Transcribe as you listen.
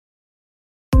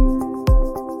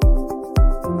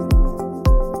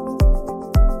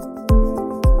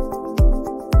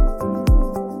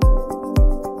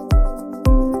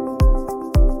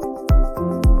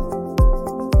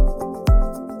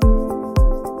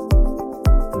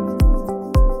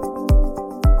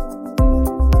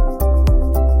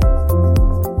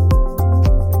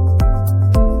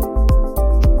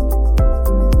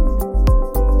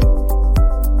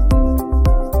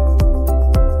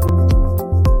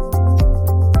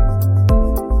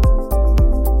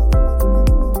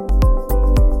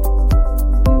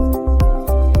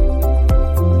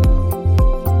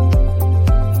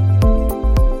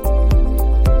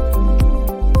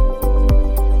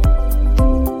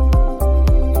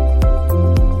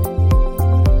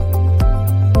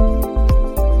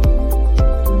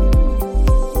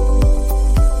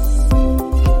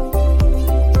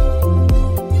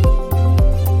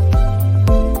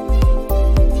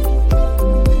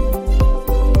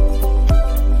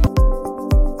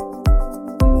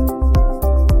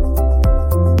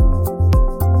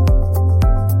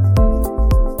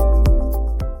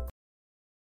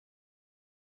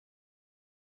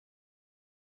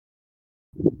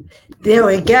There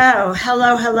we go.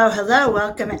 Hello, hello, hello.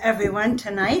 Welcome everyone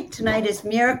tonight. Tonight is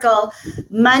Miracle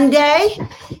Monday.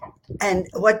 And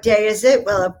what day is it?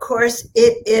 Well, of course,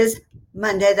 it is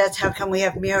Monday. That's how come we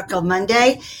have Miracle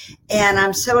Monday. And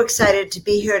I'm so excited to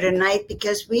be here tonight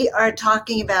because we are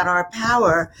talking about our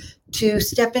power to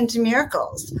step into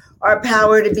miracles, our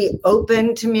power to be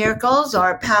open to miracles,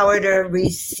 our power to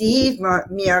receive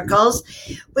miracles,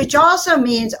 which also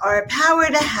means our power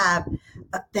to have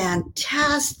a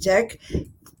fantastic,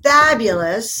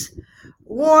 fabulous,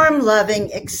 warm, loving,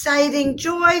 exciting,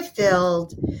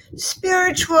 joy-filled,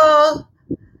 spiritual,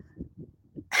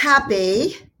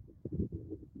 happy,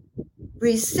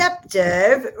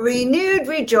 receptive, renewed,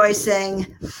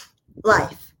 rejoicing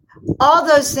life. All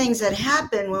those things that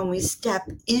happen when we step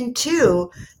into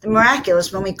the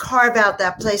miraculous, when we carve out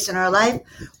that place in our life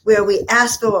where we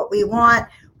ask for what we want,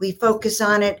 we focus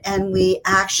on it, and we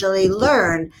actually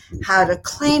learn how to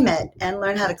claim it and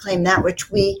learn how to claim that which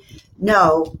we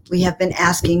know we have been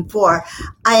asking for.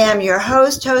 I am your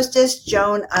hostess,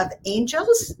 Joan of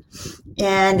Angels.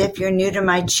 And if you're new to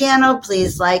my channel,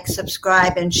 please like,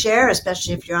 subscribe, and share,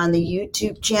 especially if you're on the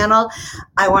YouTube channel.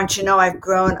 I want you to know I've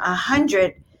grown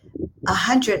 100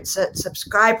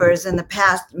 subscribers in the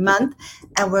past month,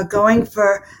 and we're going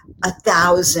for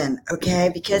 1,000,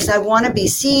 okay? Because I want to be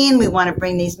seen. We want to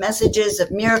bring these messages of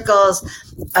miracles,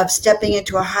 of stepping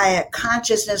into a higher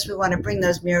consciousness. We want to bring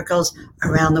those miracles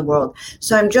around the world.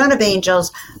 So I'm Joan of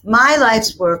Angels. My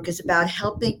life's work is about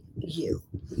helping you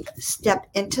step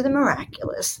into the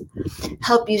miraculous,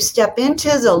 help you step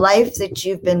into the life that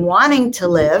you've been wanting to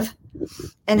live,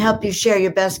 and help you share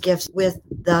your best gifts with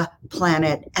the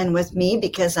planet and with me,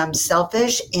 because I'm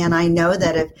selfish, and I know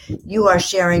that if you are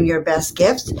sharing your best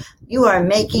gifts, you are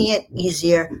making it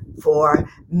easier for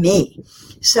me.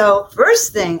 So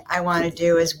first thing I want to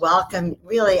do is welcome.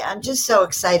 Really, I'm just so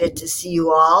excited to see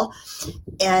you all,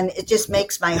 and it just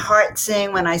makes my heart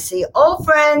sing when I see old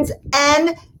friends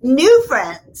and new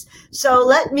friends. So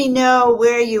let me know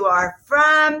where you are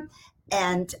from,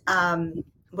 and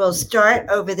we'll start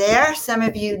over there. Some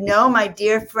of you know my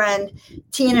dear friend,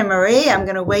 Tina Marie. I'm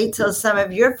going to wait till some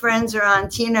of your friends are on.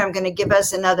 Tina, I'm going to give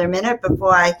us another minute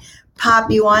before I pop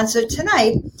you on. So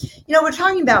tonight, we're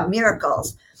talking about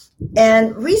miracles.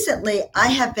 And recently, I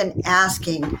have been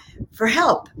asking for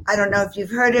help. I don't know if you've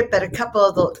heard it, but a couple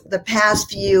of the past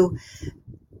few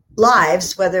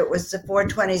lives, whether it was the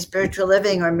 420 Spiritual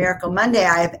Living or Miracle Monday,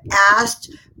 I have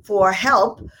asked for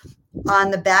help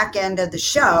on the back end of the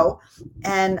show.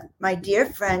 And my dear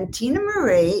friend Tina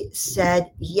Marie said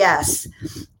yes.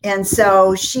 And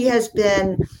so she has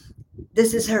been,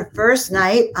 this is her first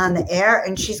night on the air,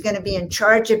 and she's going to be in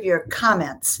charge of your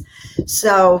comments.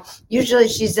 So usually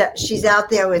she's out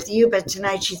there with you, but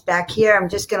tonight she's back here. I'm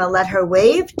just going to let her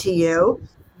wave to you.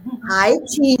 Hi,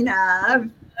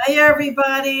 Tina. Hi,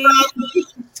 everybody.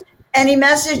 Any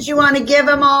message you want to give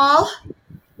them all?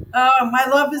 My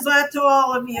love is out to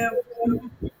all of you.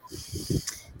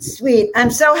 Sweet.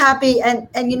 I'm so happy.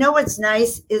 And you know what's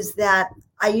nice is that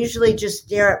I usually just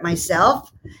stare at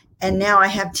myself. And now I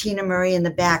have Tina Marie in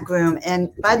the back room.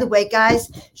 And by the way,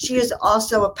 guys, she is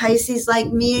also a Pisces like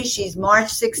me. She's March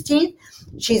 16th.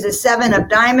 She's a 7 of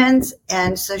diamonds.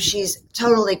 And so she's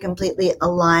totally, completely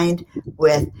aligned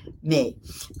with me.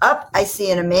 I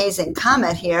see an amazing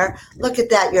comment here. Look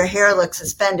at that. Your hair looks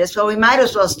suspended. Well, we might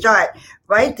as well start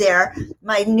right there.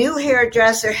 My new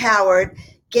hairdresser, Howard,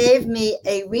 gave me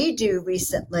a redo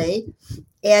recently.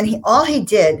 And all he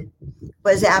did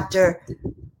was, after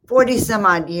 40 some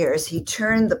odd years, he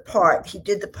turned the part. He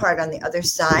did the part on the other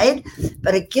side,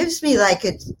 but it gives me like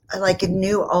a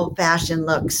new old fashioned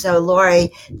look. So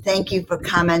Lori, thank you for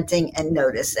commenting and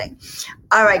noticing.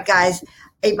 All right, guys,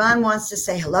 Yvonne wants to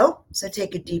say hello. So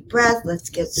take a deep breath. Let's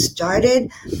get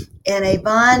started. And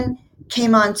Yvonne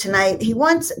came on tonight. He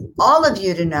wants all of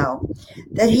you to know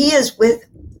that he is with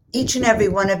each and every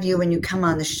one of you when you come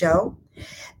on the show.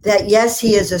 That yes,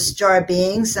 he is a star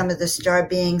being. Some of the star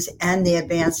beings and the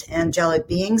advanced angelic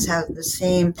beings have the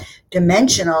same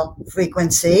dimensional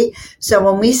frequency. So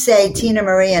when we say Tina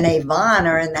Marie and Yvonne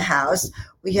are in the house,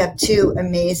 we have two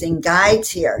amazing guides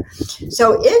here.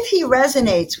 So if he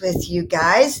resonates with you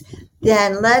guys,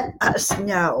 then let us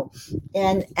know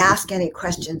and ask any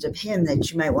questions of him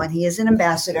that you might want. He is an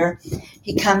ambassador.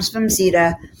 He comes from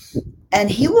Zeta, and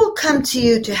he will come to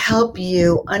you to help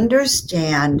you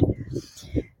understand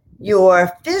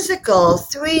your physical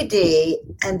 3D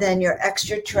and then your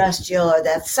extraterrestrial, or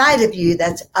that side of you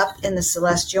that's up in the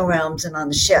celestial realms and on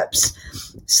the ships.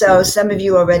 So some of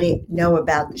you already know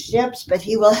about the ships, but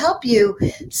he will help you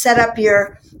set up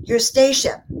your your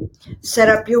station. Set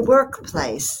up your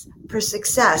workplace for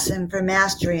success and for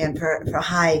mastery and for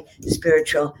high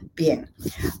spiritual being.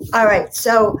 All right,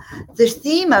 so the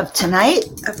theme of tonight,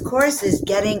 of course, is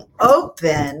getting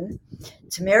open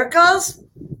to miracles.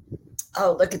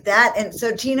 Oh, look at that. And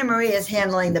so Tina Marie is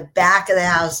handling the back of the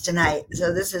house tonight.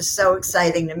 So this is so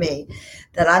exciting to me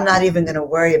that I'm not even going to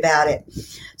worry about it.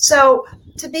 So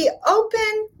to be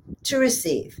open to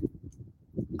receive,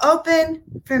 open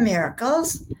for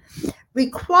miracles,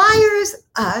 requires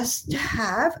us to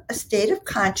have a state of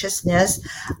consciousness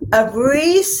of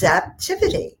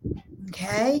receptivity.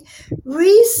 Okay?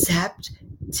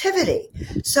 Receptivity.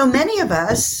 So many of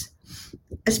us,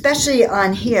 especially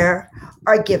on here,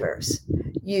 are givers.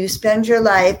 You spend your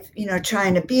life,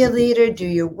 trying to be a leader, do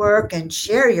your work, and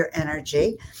share your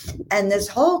energy. And this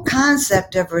whole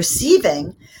concept of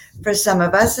receiving for some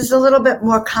of us is a little bit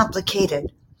more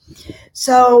complicated.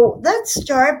 So let's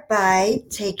start by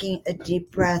taking a deep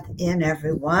breath in,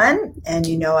 everyone. And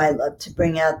I love to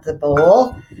bring out the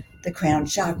bowl, the crown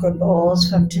chakra bowls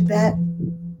from Tibet.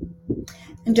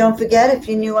 And don't forget, if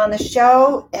you're new on the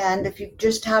show and if you've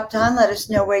just hopped on, let us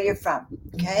know where you're from,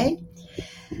 okay?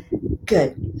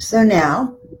 Good. So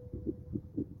now,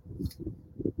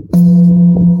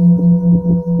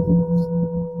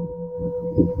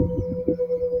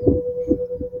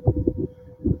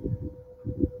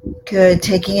 good.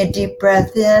 Taking a deep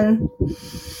breath in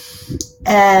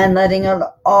and letting it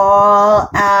all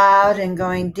out and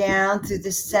going down through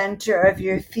the center of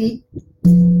your feet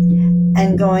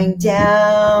and going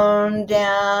down,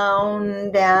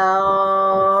 down,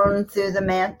 down through the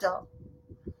mantle,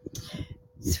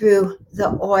 through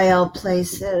the oil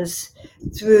places,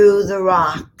 through the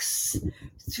rocks,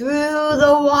 through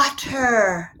the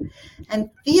water, and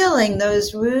feeling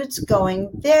those roots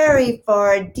going very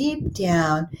far deep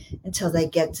down until they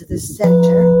get to the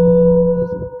center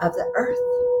of the earth.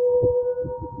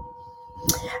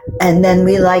 And then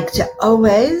we like to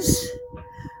always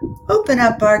open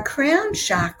up our crown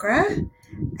chakra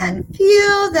and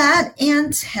feel that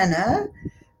antenna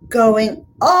going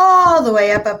all the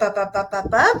way up, up, up, up, up,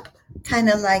 up, up, kind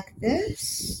of like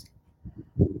this,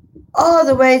 all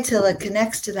the way till it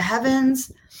connects to the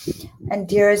heavens. And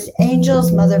dearest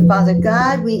angels, Mother, Father,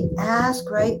 God, we ask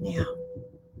right now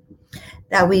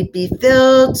that we be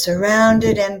filled,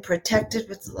 surrounded, and protected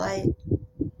with light,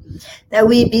 that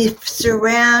we be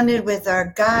surrounded with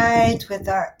our guides, with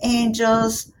our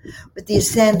angels, with the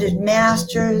ascended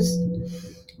masters,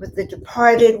 with the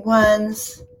departed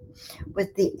ones,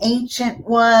 with the ancient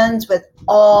ones, with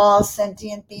all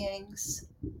sentient beings,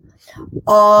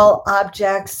 all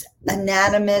objects,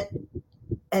 inanimate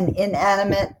and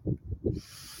inanimate,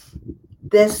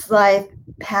 this life,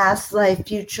 past life,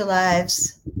 future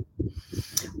lives.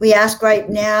 We ask right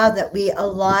now that we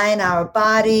align our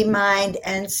body, mind,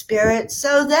 and spirit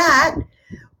so that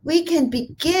we can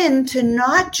begin to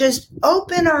not just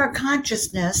open our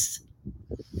consciousness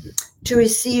to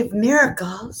receive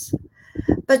miracles,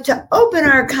 but to open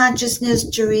our consciousness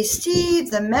to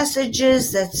receive the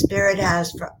messages that Spirit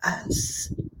has for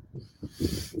us,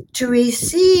 to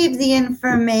receive the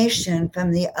information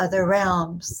from the other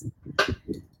realms,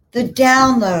 the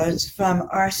downloads from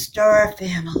our star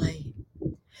family,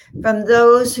 from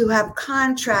those who have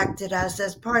contracted us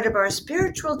as part of our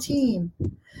spiritual team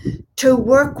to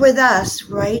work with us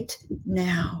right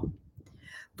now.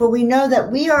 For we know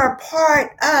that we are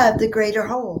part of the greater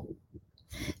whole,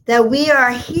 that we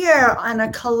are here on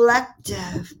a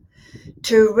collective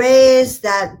to raise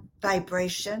that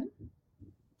vibration,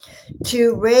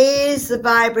 to raise the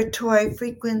vibratory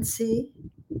frequency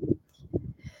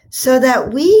so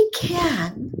that we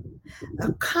can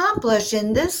accomplish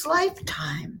in this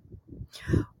lifetime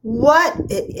what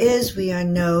it is we are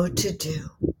known to do,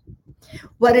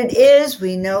 what it is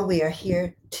we know we are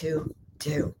here to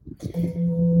do.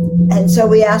 And so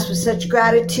we ask with such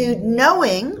gratitude,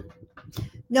 knowing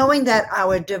that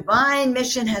our divine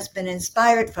mission has been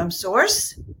inspired from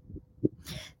Source,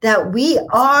 that we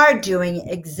are doing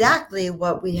exactly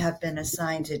what we have been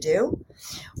assigned to do.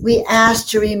 We ask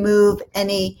to remove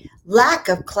any lack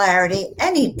of clarity,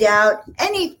 any doubt,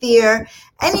 any fear,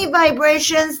 any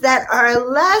vibrations that are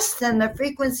less than the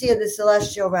frequency of the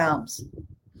celestial realms.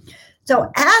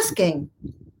 So asking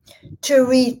to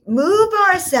remove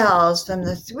ourselves from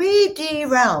the 3D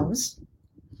realms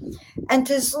and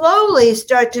to slowly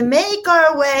start to make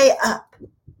our way up.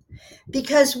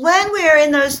 Because when we're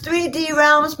in those 3D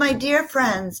realms, my dear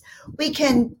friends, we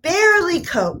can barely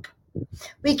cope.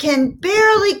 We can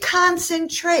barely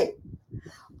concentrate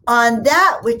on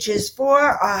that which is for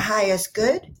our highest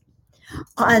good,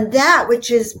 on that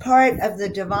which is part of the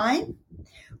divine.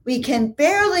 we can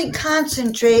barely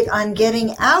concentrate on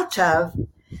getting out of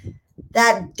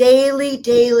that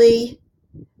daily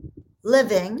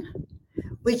living,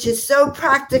 which is so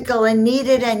practical and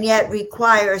needed and yet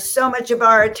requires so much of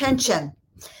our attention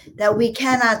that we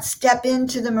cannot step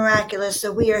into the miraculous.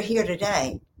 So we are here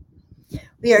today.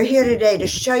 We are here today to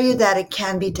show you that it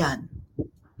can be done.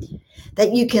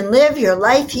 That you can live your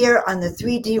life here on the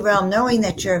 3D realm, knowing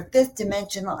that you're a fifth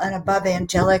dimensional and above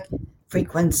angelic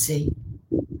frequency.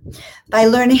 By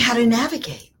learning how to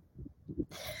navigate.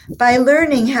 By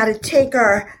learning how to take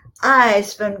our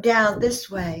eyes from down this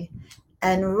way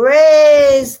and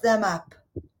raise them up.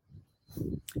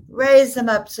 Raise them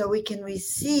up so we can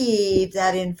receive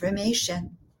that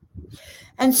information.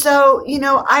 And so,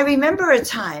 I remember a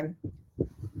time,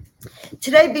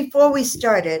 today before we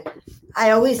started,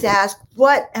 I always ask,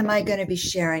 what am I going to be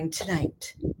sharing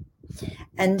tonight?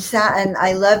 And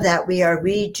I love that we are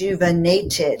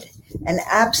rejuvenated. And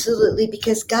absolutely,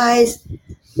 because guys,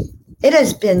 it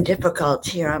has been difficult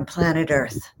here on planet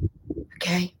Earth.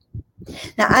 Okay?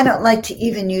 Now, I don't like to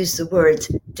even use the words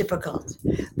difficult,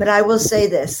 but I will say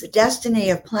this. The destiny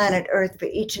of planet Earth for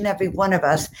each and every one of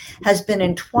us has been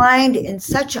entwined in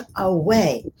such a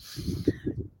way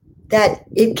that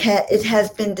it has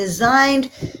been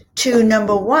designed to,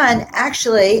 number one,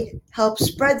 actually help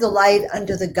spread the light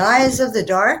under the guise of the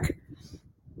dark.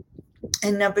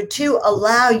 And number two,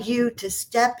 allow you to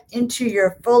step into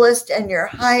your fullest and your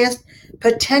highest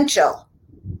potential.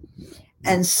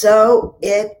 And so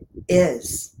it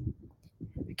is.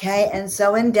 Okay, and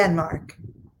so in Denmark,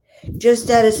 just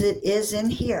as it is in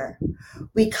here,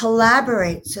 we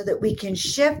collaborate so that we can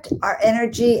shift our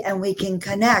energy and we can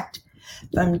connect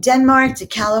from Denmark to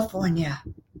California,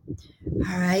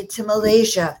 all right, to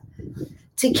Malaysia,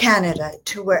 to Canada,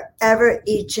 to wherever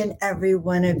each and every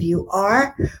one of you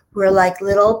are. We're like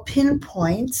little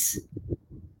pinpoints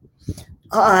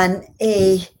on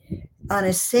a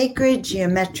sacred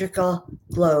geometrical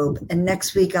globe. And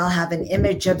next week I'll have an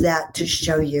image of that to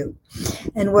show you.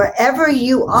 And wherever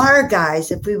you are,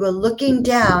 guys, if we were looking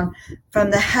down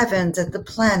from the heavens at the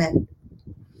planet,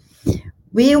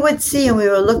 we would see, and we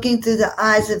were looking through the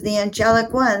eyes of the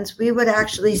angelic ones, we would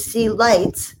actually see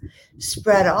lights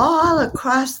spread all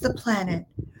across the planet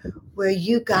where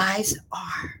you guys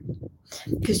are,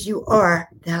 because you are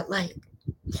that light.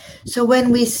 So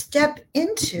when we step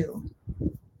into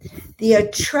the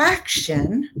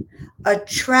attraction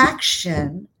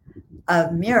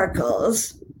of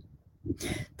miracles,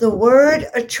 the word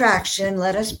attraction,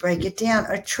 let us break it down.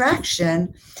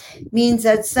 Attraction means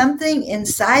that something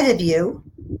inside of you,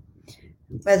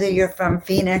 whether you're from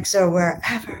Phoenix or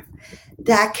wherever,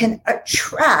 that can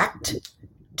attract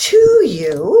to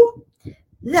you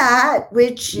that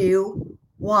which you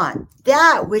want,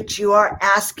 that which you are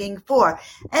asking for.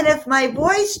 And if my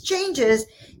voice changes,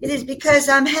 it is because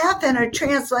I'm half in a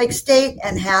trance-like state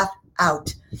and half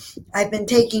out. I've been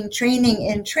taking training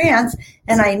in trance,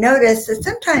 and I notice that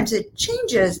sometimes it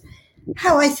changes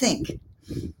how I think.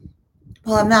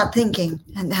 Well, I'm not thinking,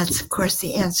 and that's, of course,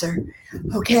 the answer.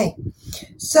 Okay,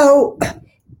 so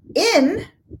in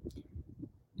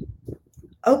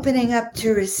opening up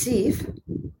to receive,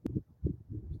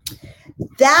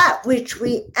 that which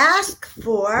we ask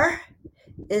for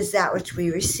is that which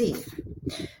we receive.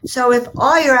 So if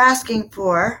all you're asking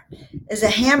for is a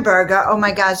hamburger, oh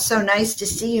my God, so nice to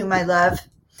see you, my love,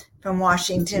 from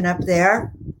Washington up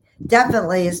there.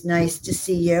 Definitely is nice to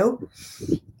see you.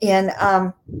 And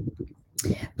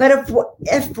but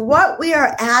if what we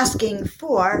are asking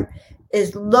for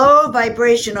is low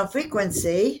vibrational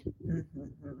frequency,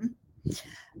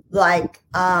 like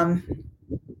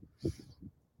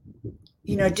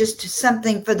just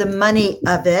something for the money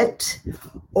of it,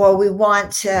 or we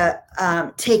want to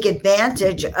take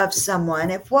advantage of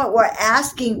someone, if what we're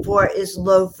asking for is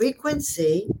low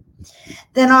frequency,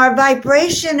 then our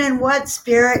vibration and what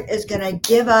spirit is going to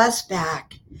give us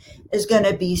back is going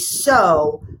to be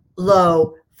so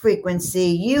low frequency,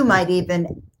 you might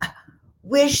even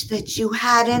wish that you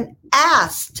hadn't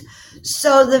asked.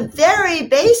 So the very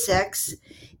basics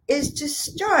is to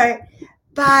start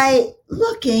by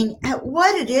looking at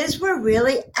what it is we're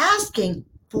really asking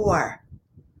for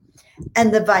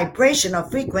and the vibrational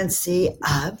frequency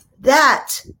of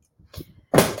that.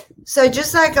 So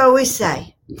just like I always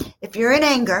say, if you're in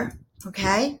anger,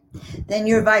 okay, then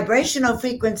your vibrational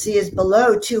frequency is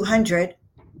below 200,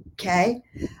 okay,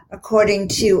 according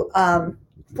to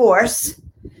force.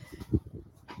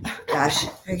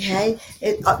 Okay,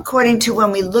 according to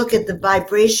when we look at the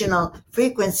vibrational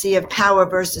frequency of power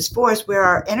versus force, where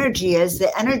our energy is,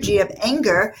 the energy of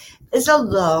anger is a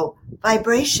low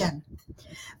vibration.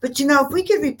 But if we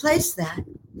could replace that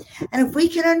And if we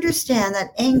can understand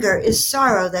that anger is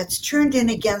sorrow that's turned in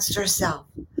against ourselves,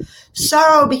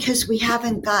 sorrow because we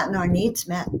haven't gotten our needs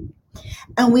met,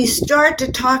 and we start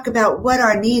to talk about what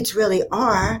our needs really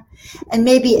are, and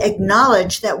maybe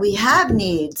acknowledge that we have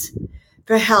needs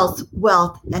for health,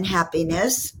 wealth, and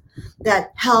happiness,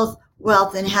 that health,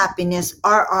 wealth, and happiness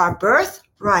are our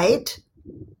birthright,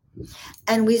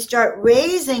 and we start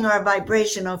raising our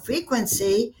vibrational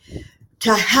frequency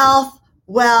to health,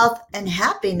 wealth, and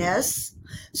happiness,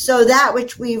 so that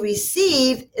which we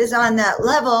receive is on that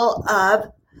level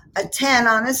of a 10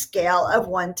 on a scale of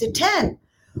 1 to 10.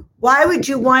 Why would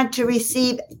you want to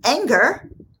receive anger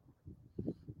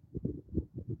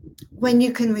when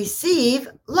you can receive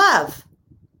love?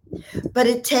 But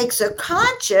it takes a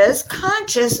conscious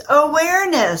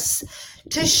awareness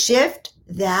to shift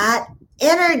that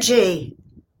energy.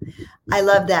 I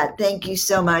love that. Thank you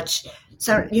so much.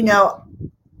 So,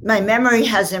 my memory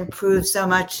has improved so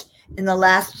much in the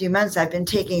last few months. I've been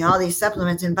taking all these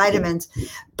supplements and vitamins,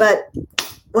 but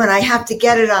when I have to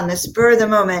get it on the spur of the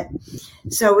moment.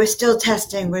 So we're still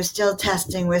testing.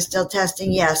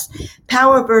 Yes.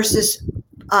 Power versus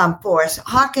force.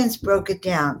 Hawkins broke it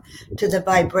down to the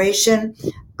vibration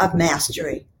of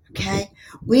mastery. Okay.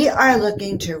 We are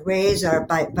looking to raise our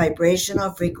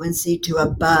vibrational frequency to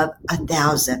above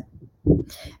 1,000.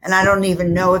 And I don't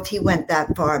even know if he went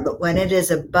that far, but when it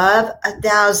is above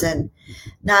 1,000,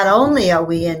 not only are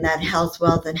we in that health,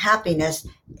 wealth, and happiness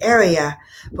area,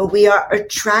 but we are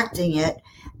attracting it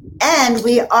and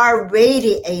we are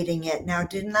radiating it. Now,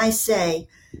 didn't I say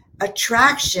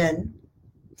attraction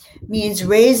means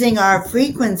raising our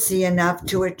frequency enough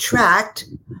to attract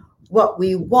what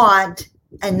we want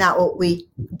and not what we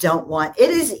don't want? It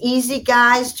is easy,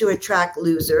 guys, to attract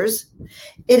losers.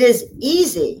 It is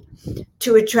easy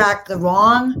to attract the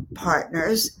wrong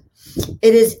partners.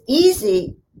 It is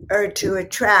easier to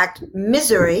attract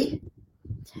misery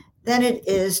than it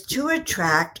is to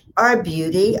attract our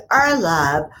beauty, our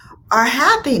love, our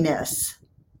happiness.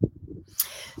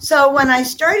 So when I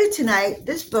started tonight,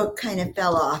 this book kind of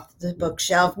fell off the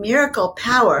bookshelf, Miracle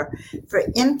Power for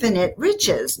Infinite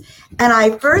Riches. And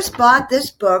I first bought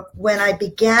this book when I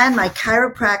began my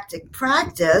chiropractic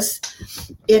practice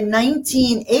in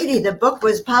 1980. The book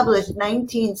was published in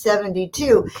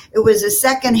 1972. It was a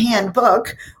secondhand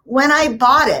book when I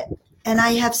bought it. And I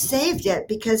have saved it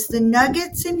because the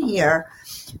nuggets in here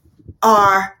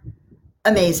are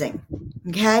amazing.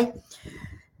 Okay?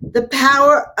 The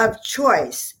power of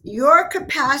choice, your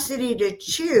capacity to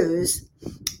choose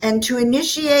and to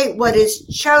initiate what is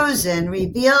chosen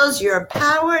reveals your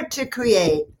power to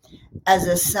create as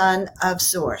a son of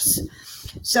Source.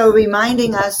 So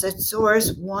reminding us that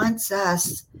Source wants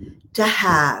us to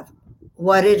have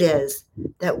what it is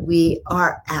that we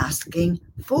are asking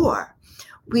for.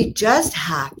 We just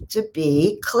have to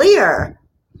be clear.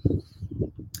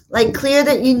 Like clear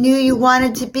that you knew you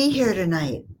wanted to be here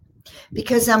tonight.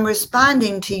 Because I'm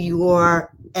responding to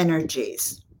your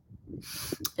energies.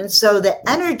 And so the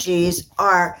energies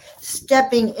are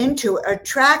stepping into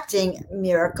attracting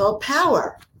miracle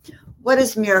power. What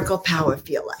does miracle power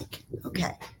feel like?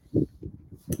 Okay.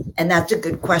 And that's a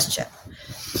good question.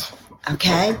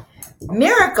 Okay.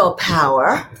 Miracle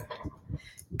power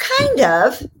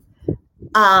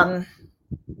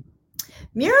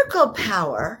miracle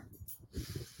power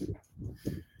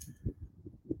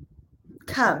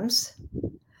comes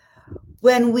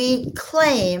when we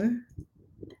claim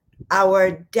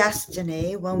our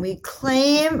destiny, when we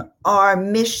claim our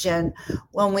mission,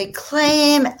 when we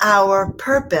claim our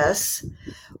purpose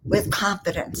with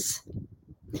confidence,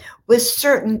 with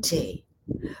certainty,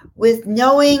 with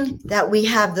knowing that we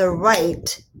have the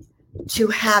right to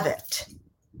have it.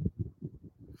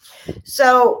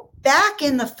 So back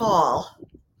in the fall,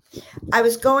 I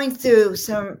was going through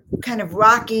some kind of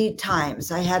rocky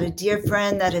times. I had a dear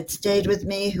friend that had stayed with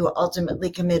me who ultimately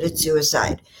committed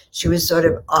suicide. She was sort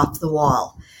of off the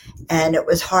wall, and it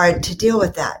was hard to deal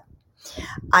with that.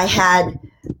 I had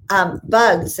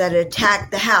bugs that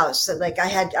attacked the house. So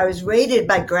I was raided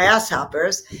by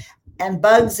grasshoppers and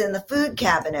bugs in the food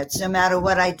cabinets, no matter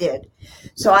what I did.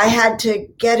 So I had to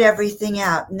get everything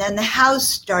out. And then the house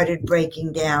started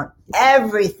breaking down.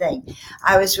 Everything.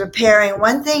 I was repairing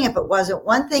one thing. If it wasn't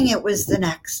one thing, it was the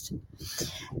next.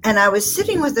 And I was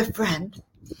sitting with a friend,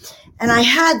 and I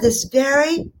had this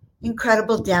very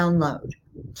incredible download.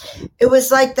 It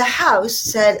was like the house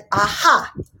said,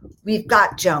 aha, we've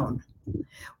got Joan.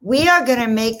 We are going to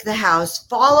make the house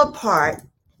fall apart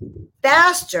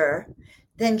faster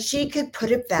than she could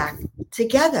put it back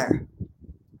together.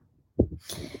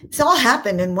 It's all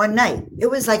happened in one night. It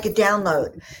was like a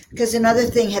download because another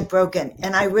thing had broken,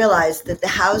 and I realized that the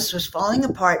house was falling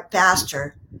apart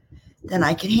faster than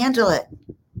I could handle it.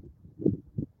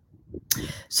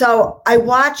 So I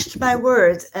watched my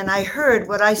words and I heard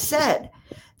what I said,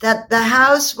 that the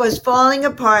house was falling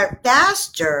apart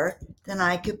faster than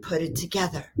I could put it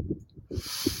together.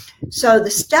 So the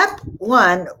step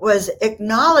one was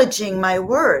acknowledging my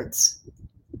words.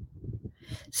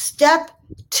 Step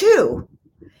two,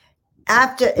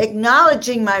 after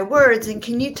acknowledging my words, and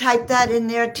can you type that in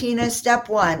there, Tina? Step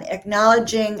one,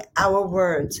 acknowledging our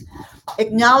words,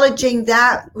 acknowledging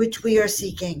that which we are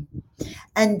seeking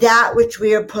and that which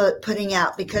we are putting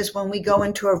out. Because when we go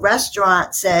into a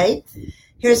restaurant, say,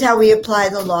 here's how we apply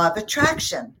the law of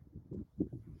attraction.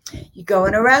 You go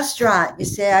in a restaurant, you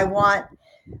say, I want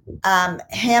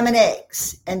ham and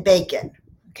eggs and bacon.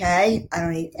 Okay, I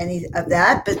don't eat any of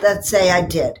that, but let's say I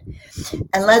did.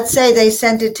 And let's say they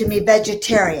sent it to me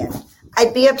vegetarian.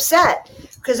 I'd be upset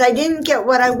because I didn't get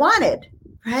what I wanted,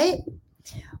 right?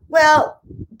 Well,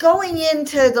 going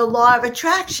into the law of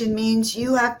attraction means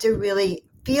you have to really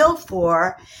feel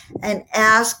for and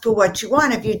ask for what you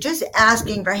want. If you're just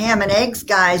asking for ham and eggs,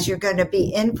 guys, you're going to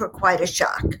be in for quite a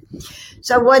shock.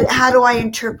 So how do I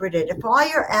interpret it? If all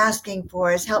you're asking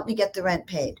for is help me get the rent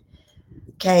paid,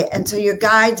 okay, and so your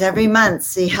guides every month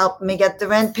see help me get the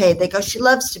rent paid. They go, she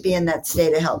loves to be in that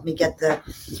state of help me get the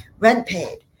rent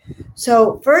paid.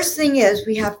 So first thing is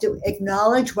we have to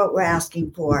acknowledge what we're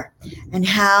asking for and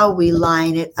how we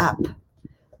line it up.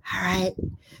 All right.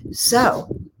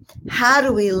 So how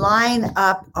do we line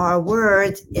up our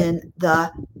words in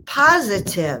the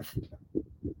positive?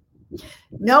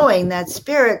 Knowing that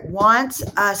Spirit wants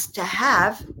us to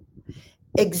have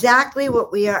exactly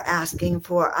what we are asking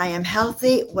for. I am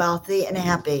healthy, wealthy, and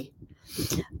happy.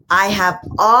 I have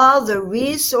all the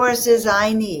resources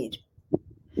I need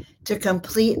to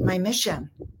complete my mission.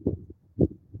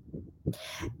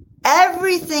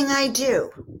 Everything I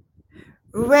do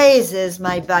raises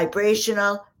my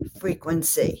vibrational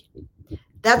frequency.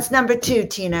 That's number two,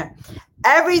 Tina.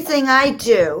 Everything I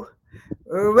do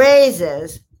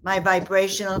raises my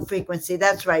vibrational frequency.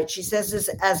 That's right. She says this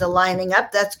as aligning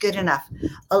up. That's good enough.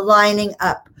 Aligning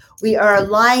up. We are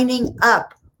lining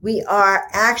up. We are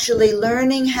actually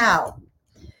learning how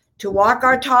to walk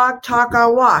our talk, talk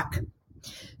our walk.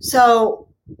 So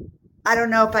I don't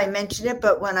know if I mentioned it,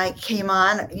 but when I came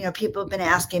on, people have been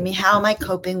asking me, how am I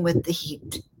coping with the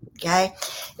heat? Okay.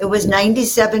 It was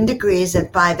 97 degrees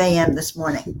at 5 a.m. this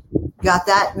morning. Got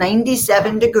that?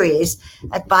 97 degrees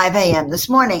at 5 a.m. this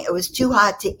morning. It was too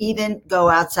hot to even go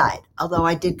outside, although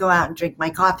I did go out and drink my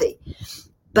coffee.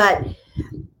 But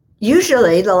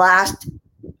usually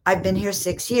I've been here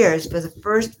 6 years. For the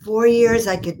first 4 years,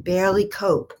 I could barely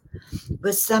cope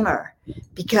with summer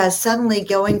because suddenly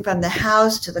going from the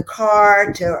house to the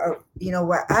car to,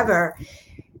 wherever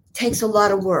takes a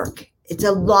lot of work. It's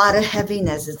a lot of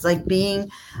heaviness. It's like being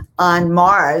on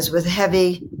Mars with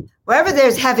wherever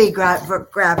there's heavy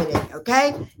gravity,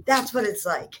 okay? That's what it's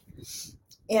like.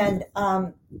 And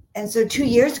so 2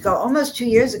 years ago, almost 2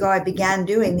 years ago, I began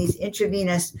doing these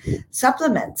intravenous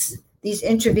supplements, these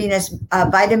intravenous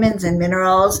vitamins and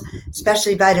minerals,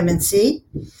 especially vitamin C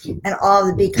and all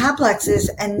the B complexes.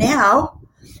 And now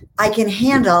I can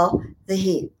handle the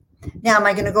heat. Now, am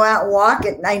I going to go out and walk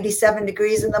at 97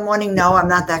 degrees in the morning? No, I'm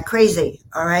not that crazy.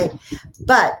 All right.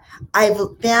 But I've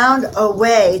found a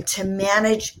way to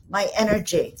manage my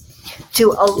energy,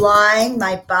 to align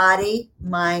my body,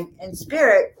 mind, and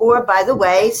spirit. Or, by the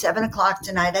way, 7 o'clock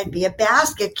tonight, I'd be a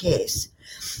basket case.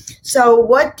 So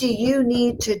what do you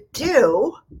need to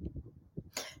do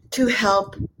to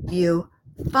help you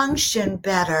function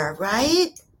better,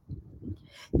 right?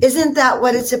 Isn't that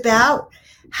what it's about?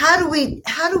 How do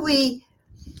we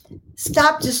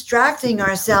stop distracting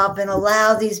ourselves and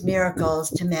allow these miracles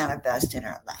to manifest in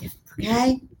our life?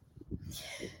 Okay.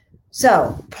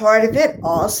 So part of it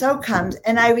also comes,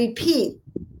 and I repeat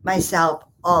myself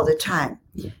all the time.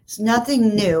 It's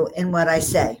nothing new in what I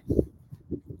say.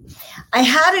 I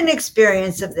had an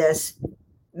experience of this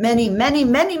many, many,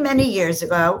 many, many years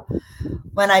ago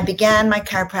when I began my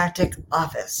chiropractic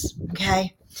office.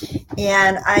 Okay.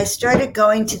 And I started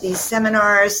going to these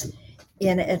seminars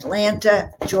in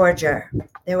Atlanta, Georgia.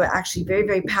 They were actually very,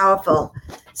 very powerful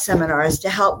seminars to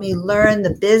help me learn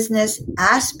the business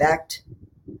aspect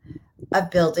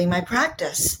of building my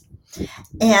practice.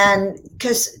 And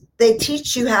because they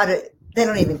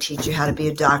don't even teach you how to be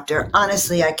a doctor.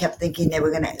 Honestly, I kept thinking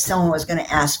someone was going to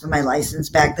ask for my license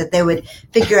back, that they would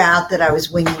figure out that I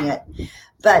was winging it.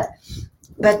 But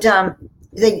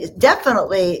they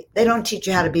don't teach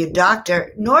you how to be a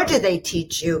doctor, nor do they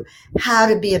teach you how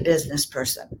to be a business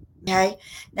person. Okay.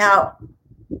 Now,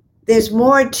 there's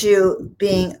more to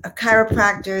being a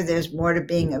chiropractor. There's more to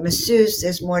being a masseuse.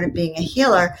 There's more to being a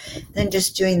healer than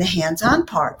just doing the hands-on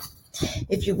part.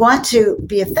 If you want to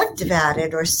be effective at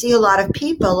it or see a lot of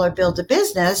people or build a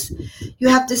business, you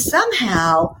have to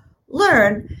somehow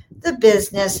learn the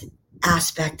business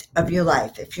aspect of your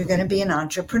life if you're going to be an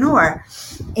entrepreneur.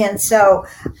 And so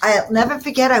I'll never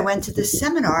forget, I went to this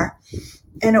seminar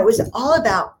and it was all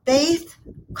about faith,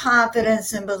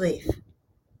 confidence, and belief.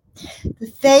 The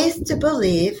faith to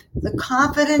believe, the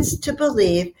confidence to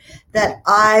believe that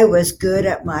I was good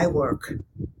at my work.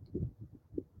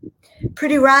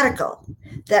 Pretty radical,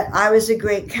 that I was a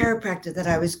great chiropractor, that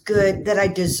I was good, that I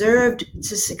deserved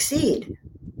to succeed.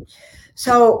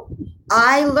 So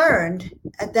I learned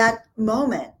at that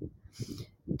moment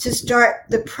to start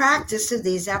the practice of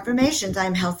these affirmations.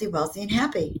 I'm healthy, wealthy, and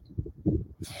happy.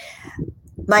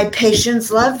 My patients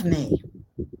love me.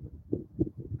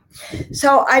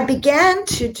 So I began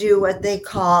to do what they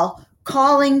call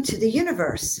calling to the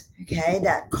universe, okay,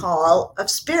 that call of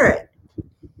spirit.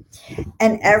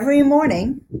 And every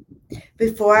morning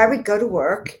before I would go to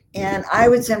work, and I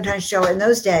would sometimes show in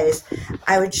those days,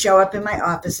 I would show up in my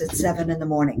office at 7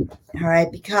 a.m, all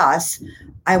right, because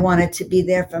I wanted to be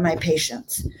there for my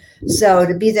patients. So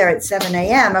to be there at 7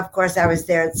 a.m., of course, I was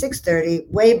there at 6:30,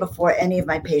 way before any of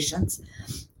my patients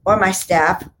or my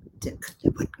staff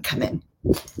wouldn't come in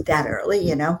that early,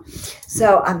 you know.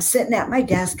 So I'm sitting at my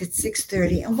desk at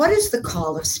 6:30, and what is the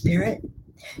call of spirit?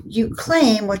 You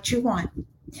claim what you want.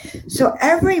 So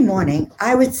every morning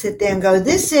I would sit there and go,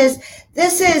 this is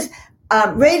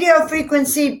radio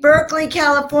frequency, Berkeley,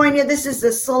 California. This is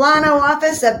the Solano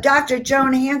office of Dr.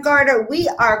 Joan Hancarter. We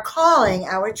are calling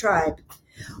our tribe.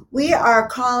 We are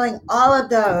calling all of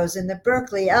those in the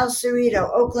Berkeley, El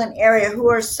Cerrito, Oakland area who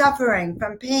are suffering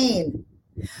from pain,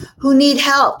 who need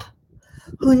help,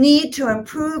 who need to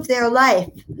improve their life,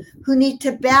 who need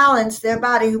to balance their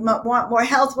body, who want more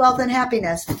health, wealth, and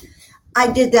happiness.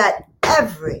 I did that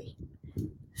every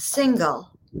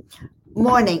single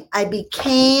morning. I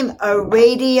became a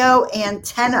radio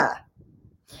antenna.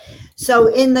 So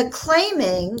in the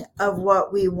claiming of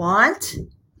what we want,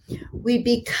 we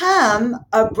become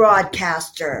a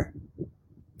broadcaster.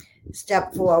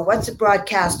 Step 4, what's a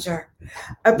broadcaster?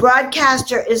 A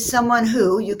broadcaster is someone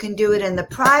who, you can do it in the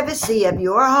privacy of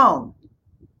your home,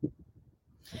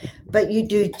 but you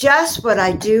do just what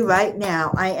I do right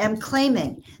now. I am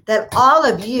claiming that all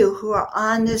of you who are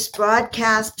on this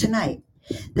broadcast tonight,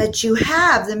 that you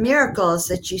have the miracles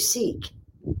that you seek,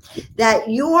 that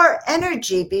your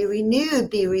energy be renewed,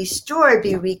 be restored,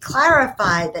 be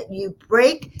reclarified, that you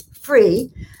break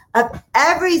free of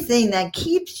everything that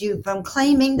keeps you from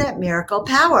claiming that miracle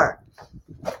power.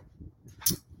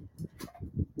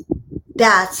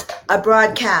 That's a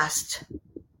broadcast.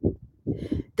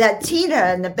 That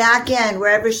Tina in the back end,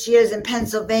 wherever she is in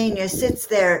Pennsylvania, sits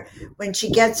there when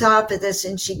she gets off of this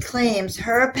and she claims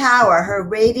her power, her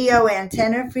radio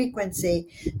antenna frequency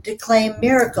to claim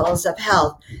miracles of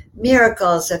health,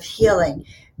 miracles of healing,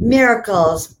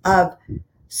 miracles of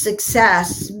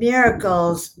success,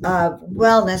 miracles of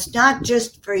wellness, not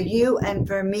just for you and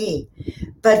for me,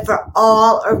 but for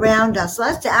all around us.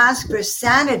 Let's ask for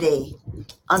sanity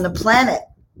on the planet.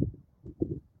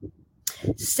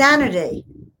 Sanity,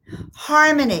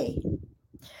 harmony,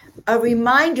 a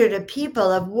reminder to people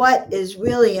of what is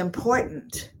really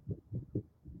important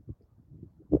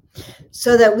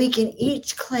so that we can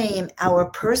each claim our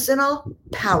personal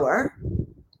power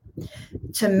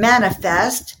to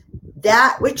manifest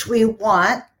that which we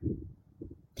want,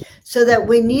 so that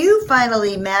when you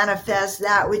finally manifest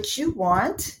that which you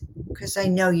want, because I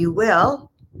know you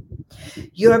will,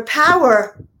 your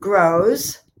power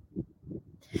grows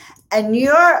and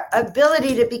your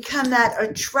ability to become that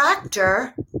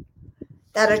attractor,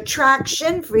 that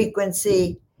attraction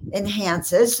frequency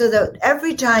enhances, so that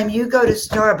every time you go to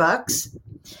Starbucks,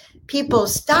 people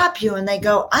stop you and they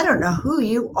go, I don't know who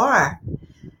you are,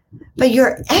 but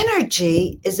your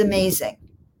energy is amazing.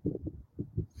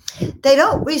 They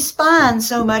don't respond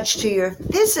so much to your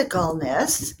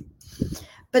physicalness,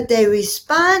 but they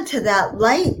respond to that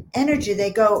light energy.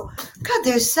 They go, God,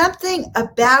 there's something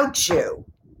about you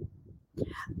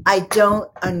I don't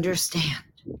understand.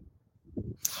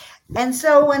 And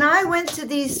so when I went to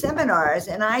these seminars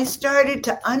and I started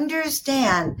to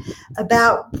understand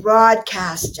about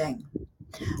broadcasting,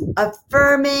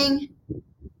 affirming,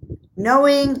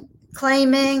 knowing,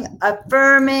 claiming,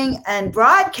 affirming, and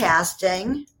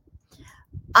broadcasting,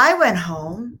 I went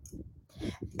home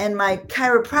and my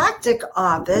chiropractic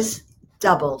office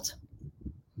doubled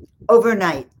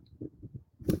overnight.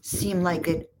 Seemed like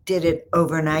it did it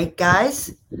overnight,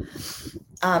 guys.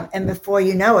 And before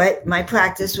you know it, my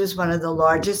practice was one of the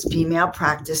largest female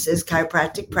practices,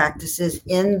 chiropractic practices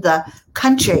in the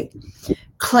country.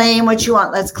 Claim what you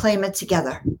want. Let's claim it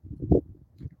together.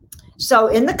 So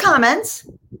in the comments,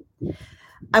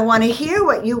 I want to hear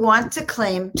what you want to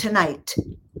claim tonight.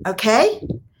 Okay?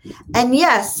 And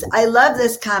yes, I love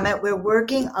this comment. We're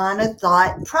working on a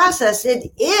thought process.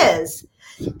 It is.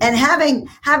 And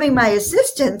having my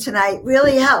assistant tonight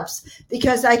really helps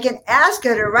because I can ask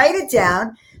her to write it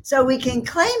down so we can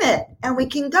claim it and we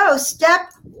can go. Step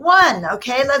 1.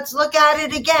 Okay, let's look at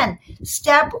it again.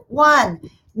 Step 1,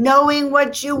 knowing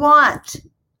what you want,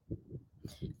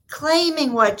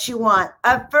 claiming what you want,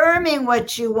 affirming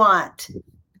what you want,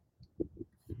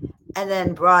 and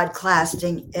then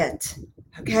broadcasting it.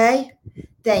 Okay?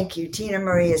 Thank you. Tina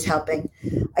Marie is helping.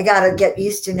 I got to get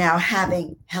used to now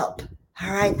having help.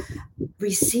 All right.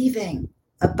 Receiving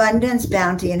abundance,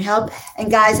 bounty, and help. And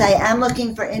guys, I am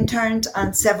looking for interns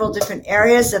on several different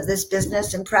areas of this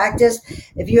business and practice.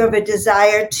 If you have a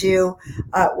desire to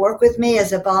work with me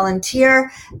as a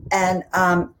volunteer and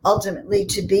ultimately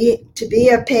to be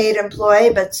a paid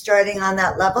employee, but starting on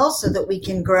that level so that we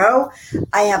can grow,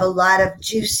 I have a lot of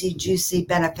juicy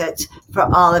benefits for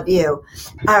all of you.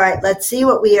 All right, let's see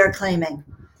what we are claiming.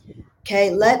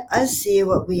 Okay, let us see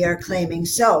what we are claiming.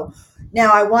 So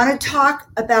now I want to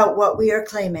talk about what we are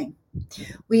claiming.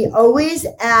 We always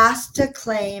ask to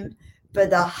claim for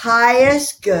the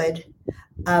highest good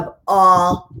of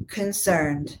all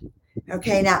concerned.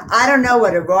 Okay, now I don't know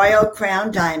what a Royal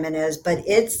Crown Diamond is, but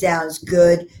it sounds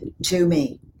good to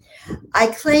me. I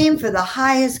claim for the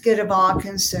highest good of all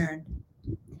concerned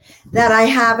that I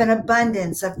have an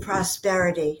abundance of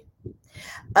prosperity,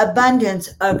 abundance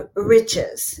of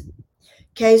riches.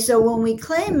 Okay, so when we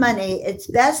claim money, it's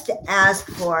best to ask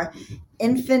for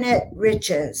infinite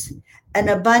riches, an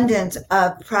abundance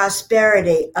of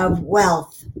prosperity, of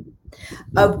wealth,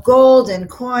 of gold and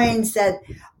coins that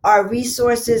are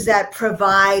resources that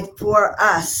provide for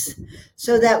us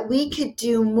so that we could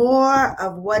do more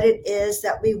of what it is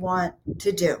that we want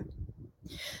to do.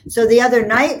 So the other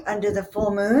night under the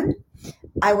full moon,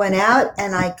 I went out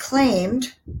and I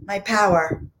claimed my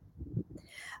power.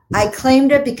 I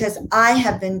claimed it because I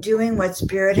have been doing what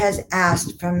Spirit has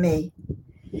asked from me.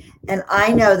 And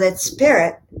I know that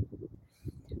Spirit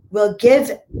will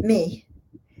give me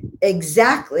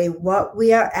exactly what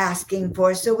we are asking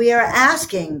for. So we are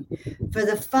asking for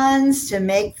the funds to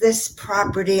make this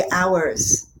property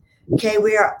ours. Okay,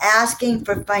 we are asking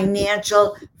for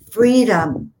financial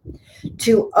freedom,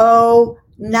 to owe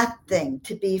nothing,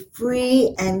 to be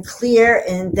free and clear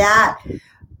in that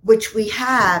which we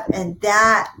have and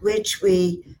that which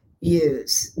we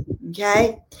use.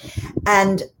 Okay?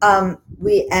 And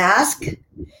we ask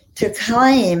to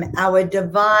claim our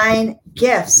divine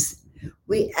gifts.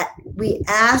 We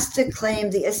ask to claim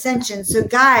the ascension. So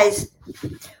guys,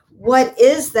 what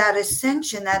is that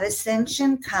ascension? That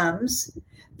ascension comes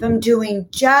from doing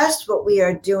just what we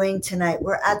are doing tonight.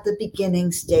 We're at the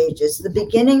beginning stages. The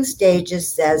beginning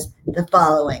stages says the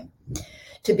following.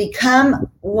 To become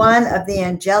one of the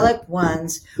angelic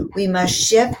ones, we must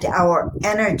shift our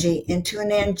energy into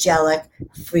an angelic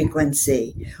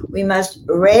frequency. We must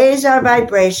raise our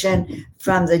vibration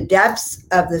from the depths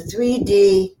of the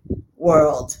 3D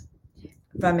world,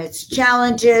 from its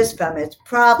challenges, from its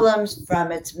problems,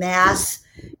 from its mass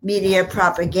media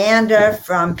propaganda,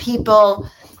 from people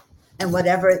and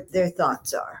whatever their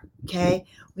thoughts are. Okay?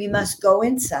 We must go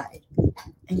inside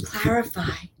and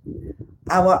clarify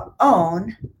our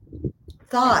own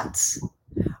thoughts,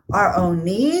 our own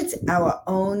needs, our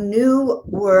own new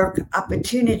work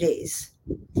opportunities.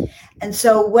 And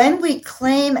so when we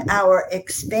claim our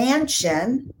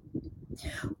expansion,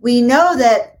 we know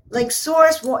that like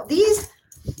Source,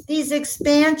 these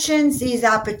expansions, these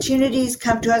opportunities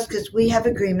come to us because we have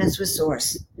agreements with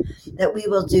Source that we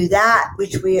will do that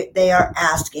which they are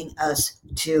asking us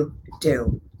to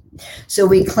do. So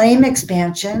we claim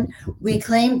expansion, we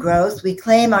claim growth, we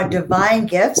claim our divine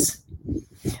gifts,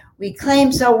 we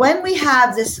claim. So when we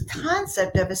have this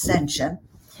concept of ascension,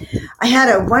 I had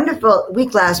a wonderful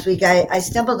week last week. I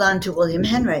stumbled onto William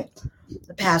Henry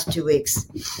the past 2 weeks,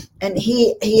 and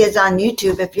he is on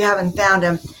YouTube. If you haven't found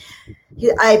him,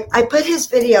 I put his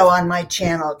video on my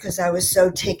channel because I was so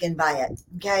taken by it.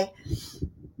 Okay,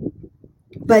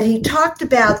 but he talked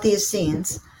about the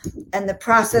Essenes and the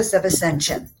process of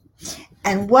ascension.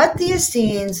 And what the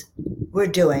Essenes were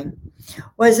doing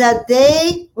was that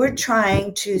they were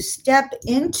trying to step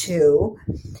into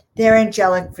their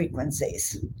angelic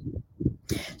frequencies.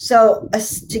 So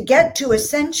to get to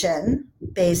ascension,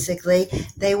 basically,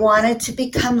 they wanted to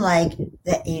become like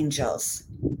the angels.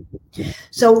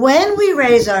 So when we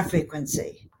raise our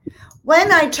frequency,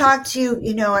 when I talk to you,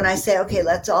 and I say, okay,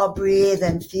 let's all breathe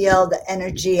and feel the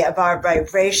energy of our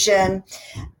vibration.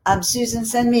 Susan,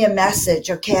 send me a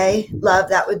message, okay? Love,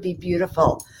 that would be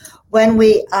beautiful. When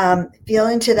we feel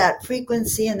into that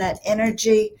frequency and that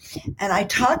energy, and I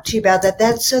talk to you about that,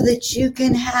 that's so that you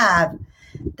can have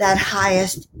that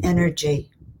highest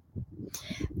energy.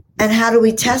 And how do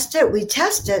we test it? We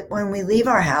test it when we leave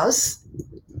our house,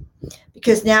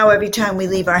 because now every time we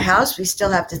leave our house, we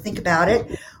still have to think about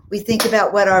it. We think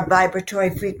about what our vibratory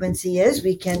frequency is.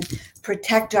 We can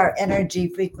protect our energy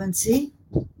frequency.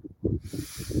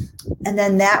 And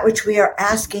then that which we are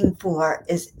asking for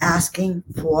is asking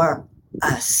for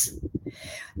us.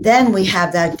 Then we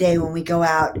have that day when we go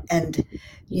out and,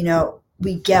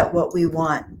 we get what we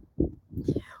want.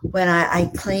 When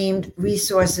I claimed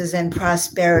resources and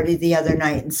prosperity the other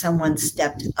night, and someone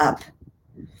stepped up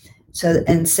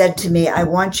and said to me, I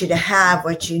want you to have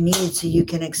what you need so you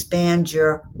can expand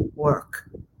your work.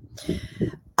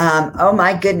 Oh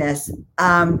my goodness.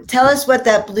 Tell us what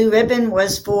that blue ribbon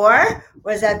was for.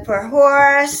 Was that for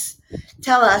horse?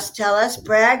 Tell us.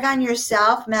 Brag on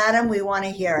yourself, madam. We want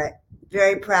to hear it.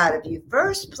 Very proud of you.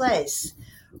 First place.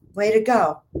 Way to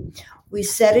go. We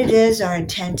said it is our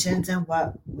intentions and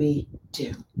what we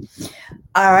do.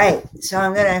 All right. So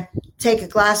I'm going to take a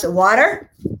glass of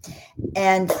water.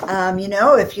 And,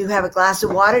 if you have a glass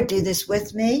of water, do this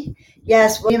with me.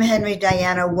 Yes, William Henry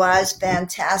Diana was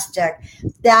fantastic.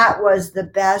 That was the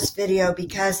best video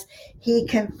because he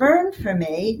confirmed for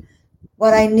me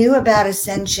what I knew about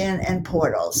ascension and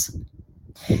portals.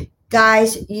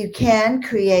 Guys, you can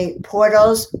create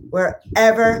portals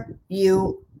wherever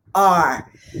you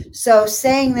are. So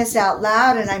saying this out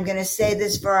loud, and I'm going to say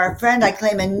this for our friend, I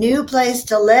claim a new place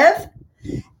to live.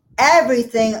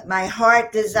 Everything my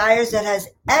heart desires, that has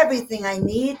everything I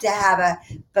need to have a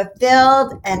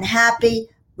fulfilled and happy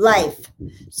life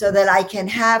so that I can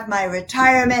have my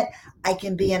retirement, I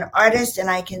can be an artist,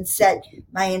 and I can set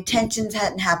my intentions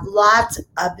and have lots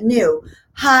of new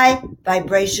high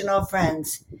vibrational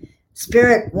friends.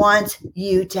 Spirit wants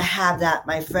you to have that,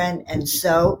 my friend, and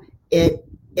so it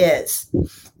is.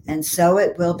 And so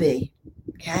it will be.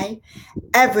 Okay?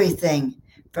 Everything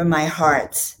from my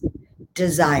heart's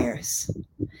desires,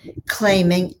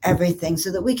 claiming everything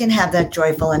so that we can have that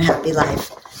joyful and happy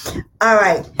life. All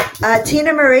right.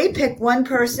 Tina Marie, pick one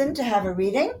person to have a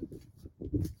reading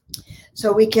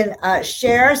so we can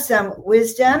share some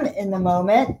wisdom in the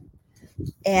moment.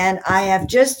 And I have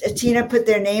Tina put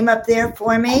their name up there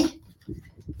for me.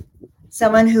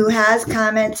 Someone who has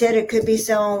commented. It could be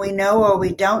someone we know or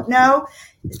we don't know.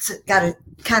 It's got to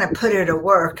kind of put her to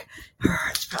work. Her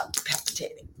heart's probably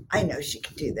palpitating. I know she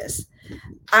can do this.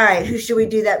 All right, who should we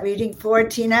do that reading for,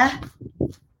 Tina?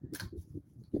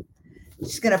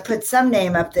 Just going to put some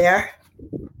name up there.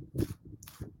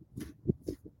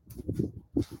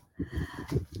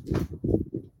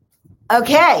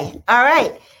 Okay, all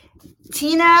right.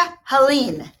 Tina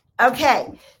Helene. Okay,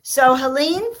 so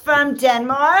Helene from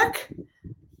Denmark.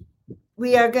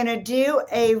 We are going to do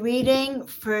a reading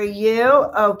for you.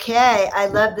 Okay, I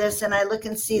love this, and I look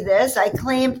and see this. I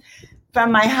claimed from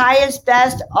my highest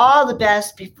best, all the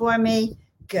best before me.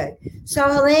 Good. So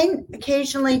Helene,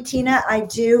 occasionally, Tina, I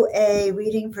do a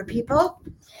reading for people.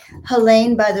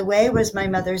 Helene, by the way, was my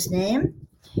mother's name,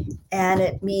 and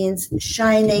it means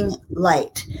shining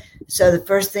light. So the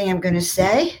first thing I'm going to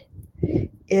say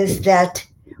is that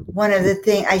one of the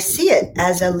things, I see it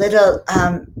as a little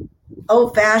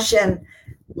old-fashioned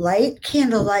light,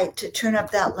 candlelight, to turn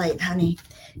up that light, honey.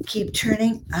 Keep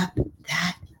turning up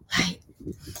that light.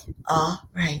 All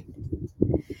right.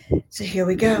 So here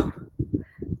we go.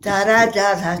 Da da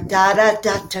da da da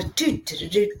da da do do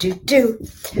do do do.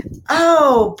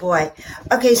 Oh boy.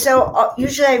 Okay, so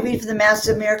usually I read for the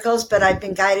Master of Miracles, but I've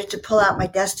been guided to pull out my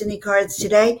destiny cards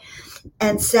today.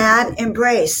 And sad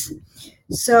embrace.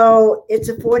 So it's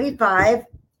a 45,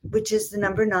 which is the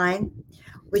number 9,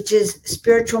 which is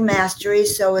spiritual mastery.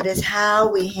 So it is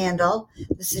how we handle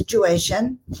the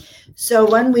situation. So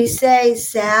when we say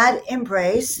sad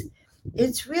embrace,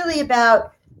 it's really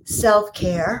about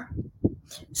self-care,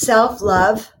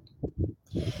 self-love.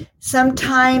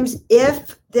 Sometimes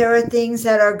if there are things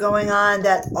that are going on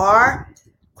that are,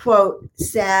 quote,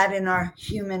 sad in our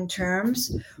human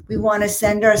terms, we want to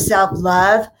send ourselves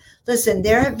love. Listen,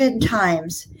 there have been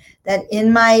times that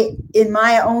in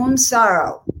my own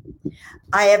sorrow,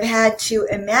 I have had to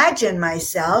imagine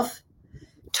myself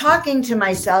talking to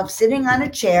myself, sitting on a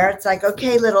chair. It's like,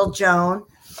 okay, little Joan,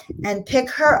 and pick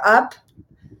her up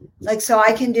Like, so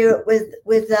I can do it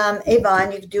with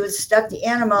Avon. You can do it with stuffed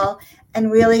animal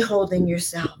and really holding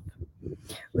yourself,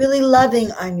 really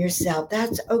loving on yourself.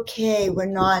 That's okay. We're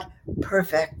not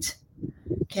perfect.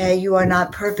 Okay, you are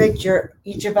not perfect.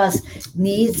 Each of us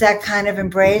needs that kind of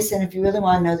embrace. And if you really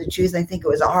want to know the truth, I think it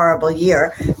was a horrible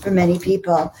year for many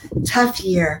people. Tough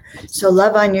year. So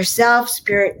love on yourself.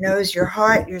 Spirit knows your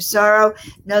heart, your sorrow.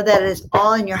 Know that it is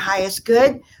all in your highest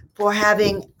good for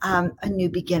having a new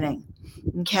beginning.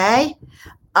 Okay?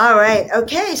 All right.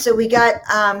 Okay, so we got,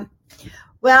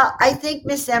 well, I think,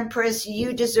 Miss Empress,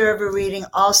 you deserve a reading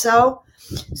also.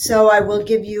 So I will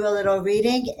give you a little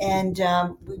reading, and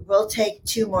we will take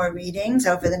 2 more readings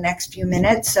over the next few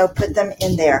minutes. So put them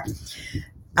in there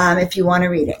if you want a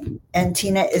reading. And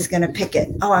Tina is going to pick it.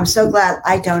 Oh, I'm so glad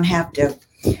I don't have to.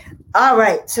 All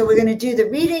right. So we're going to do the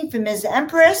reading for Ms.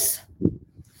 Empress.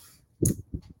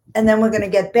 And then we're going to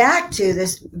get back to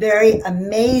this very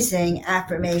amazing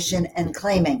affirmation and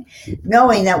claiming,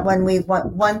 knowing that when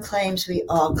one claims, we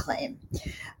all claim.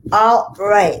 All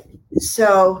right.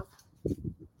 So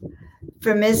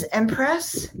for Ms.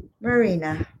 Empress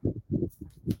Marina,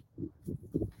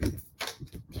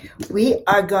 we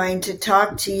are going to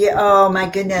talk to you. Oh, my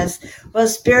goodness. Well,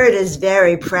 Spirit is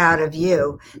very proud of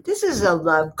you. This is a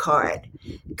love card.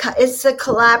 It's a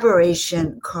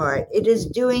collaboration card. It is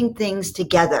doing things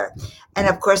together. And,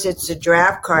 of course, it's a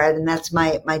draft card, and that's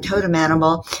my totem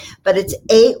animal. But it's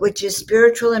 8, which is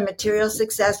spiritual and material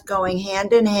success going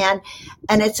hand in hand.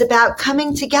 And it's about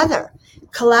coming together,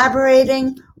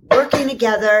 collaborating, working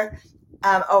together.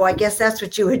 I guess that's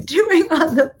what you were doing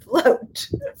on the float.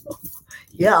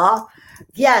 Yeah.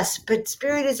 Yes, but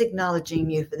Spirit is acknowledging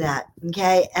you for that,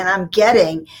 okay? And I'm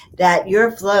getting that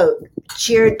your float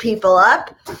cheered people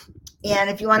up. And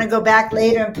if you want to go back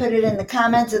later and put it in the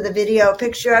comments of the video, a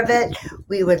picture of it,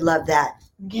 we would love that,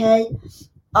 okay?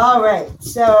 All right,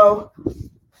 so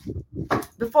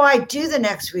before I do the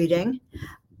next reading,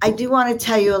 I do want to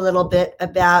tell you a little bit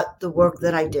about the work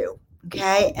that I do,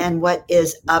 okay, and what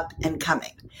is up and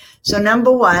coming. So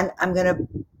number 1, I'm going to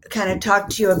kind of talk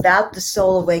to you about the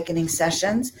Soul Awakening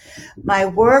sessions. My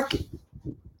work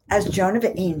as Joan of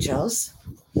Angels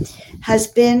has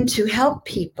been to help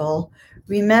people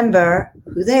remember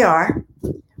who they are,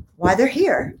 why they're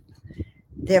here,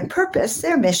 their purpose,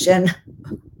 their mission,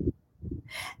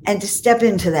 and to step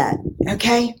into that,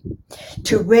 okay?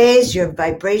 To raise your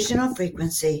vibrational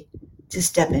frequency, to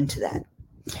step into that.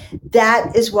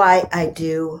 That is why I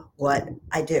do what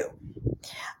I do.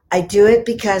 I do it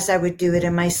because I would do it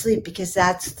in my sleep, because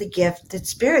that's the gift that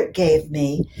Spirit gave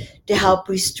me to help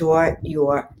restore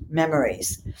your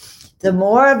memories. The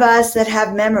more of us that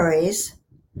have memories,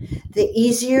 the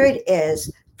easier it is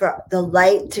for the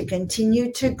light to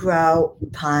continue to grow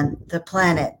upon the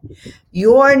planet.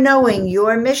 Your knowing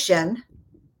your mission,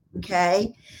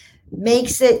 okay,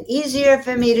 makes it easier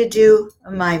for me to do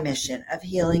my mission of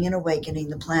healing and awakening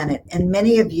the planet. And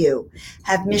many of you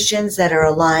have missions that are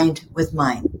aligned with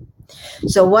mine.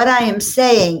 So what I am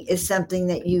saying is something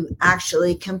that you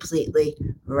actually completely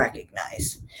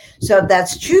recognize. So if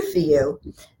that's true for you,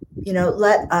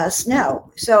 let us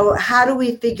know. So how do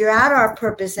we figure out our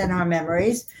purpose and our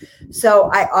memories? So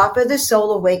I offer the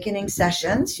Soul Awakening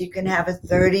sessions. You can have a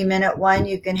 30-minute one.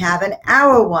 You can have an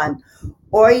hour one.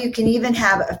 Or you can even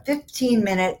have a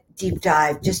 15-minute deep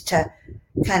dive just to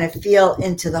kind of feel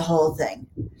into the whole thing.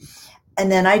 And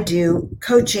then I do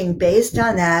coaching based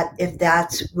on that if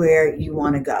that's where you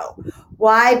want to go.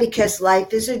 Why? Because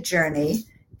life is a journey.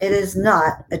 It is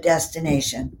not a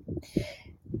destination.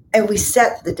 And we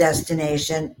set the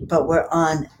destination, but we're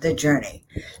on the journey.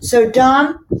 So,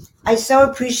 Dom, I so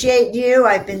appreciate you.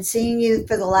 I've been seeing you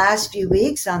for the last few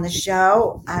weeks on the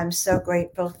show. I'm so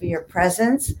grateful for your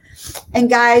presence. And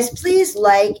guys, please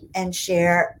like and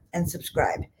share and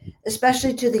subscribe,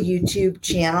 especially to the YouTube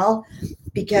channel,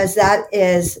 because that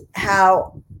is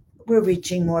how we're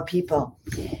reaching more people.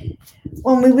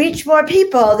 When we reach more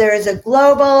people, there is a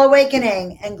global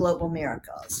awakening and global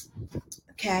miracles.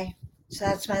 Okay? So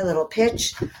that's my little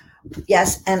pitch.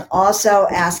 Yes, and also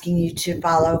asking you to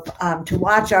follow, to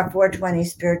watch our 420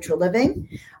 Spiritual Living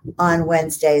on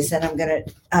Wednesdays. And I'm going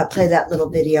to play that little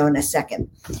video in a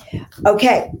second.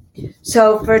 Okay,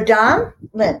 so for Dom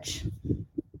Lynch.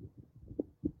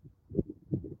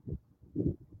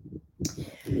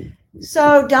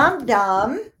 So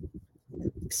Dom,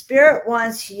 Spirit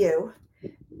wants you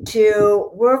to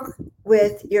work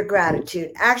with your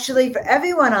gratitude. Actually, for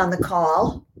everyone on the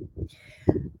call,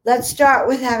 let's start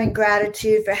with having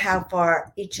gratitude for how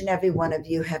far each and every one of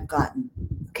you have gotten,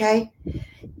 okay,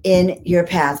 in your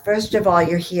path. First of all,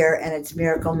 you're here, and it's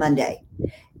Miracle Monday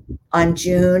on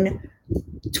June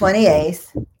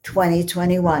 28th,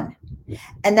 2021.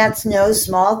 And that's no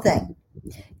small thing,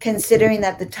 considering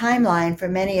that the timeline for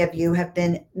many of you have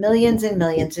been millions and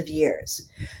millions of years.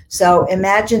 So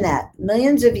imagine that,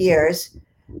 millions of years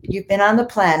you've been on the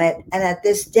planet, and at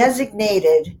this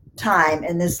designated time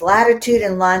in this latitude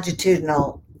and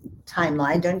longitudinal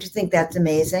timeline, don't you think that's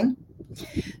amazing?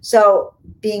 So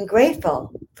being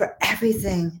grateful for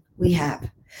everything we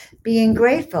have, being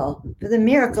grateful for the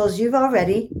miracles you've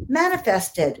already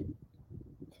manifested.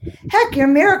 Heck, your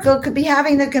miracle could be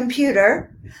having the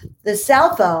computer, the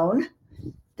cell phone,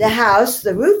 the house,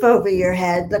 the roof over your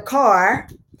head, the car,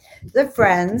 the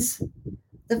friends,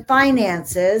 the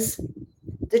finances,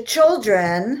 the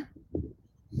children,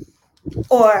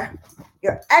 or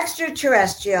you're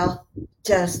extraterrestrial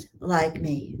just like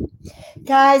me.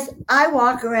 Guys, I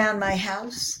walk around my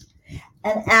house,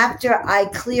 and after I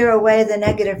clear away the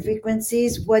negative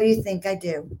frequencies, what do you think I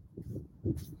do?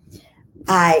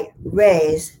 I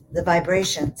raise the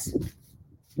vibrations.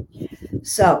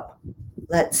 So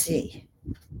let's see.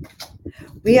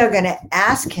 We are going to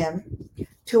ask him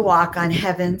to walk on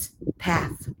heaven's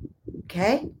path.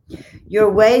 Okay?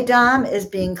 Your way, Dom, is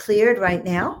being cleared right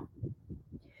now.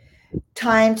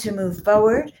 Time to move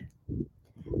forward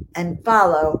and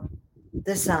follow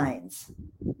the signs.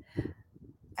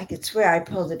 I could swear I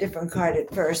pulled a different card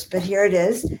at first, but here it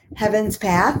is. Heaven's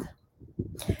path.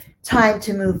 Time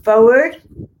to move forward,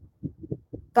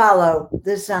 follow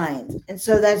the signs. And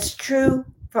so that's true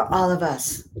for all of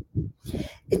us.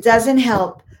 It doesn't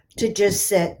help to just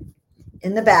sit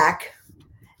in the back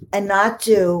and not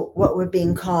do what we're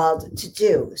being called to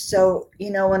do. So,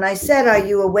 when I said, are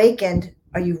you awakened?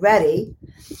 Are you ready?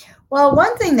 Well,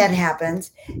 one thing that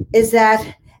happens is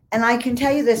that, and I can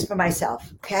tell you this for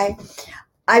myself, okay?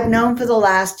 I've known for the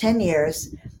last 10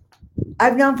 years,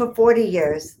 I've known for 40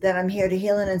 years that I'm here to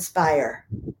heal and inspire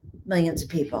millions of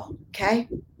people, okay?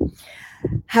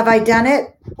 Have I done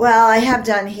it? Well, I have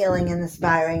done healing and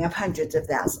inspiring of hundreds of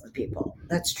thousands of people.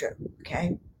 That's true,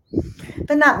 okay?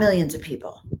 But not millions of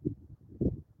people.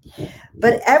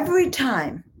 But every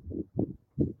time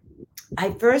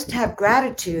I first have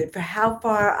gratitude for how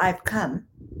far I've come,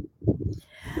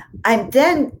 I'm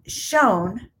then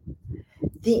shown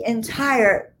the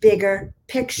entire bigger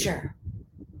picture.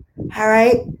 All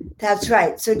right? That's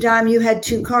right. So, Dom, you had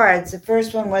two cards. The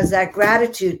first one was that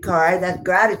gratitude card. That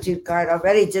gratitude card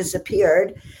already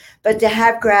disappeared. But to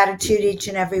have gratitude, each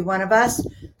and every one of us,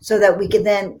 so that we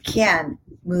can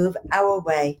move our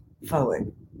way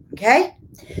forward. Okay?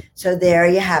 So there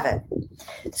you have it.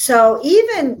 So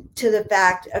even to the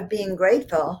fact of being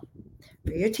grateful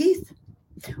for your teeth.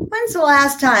 When's the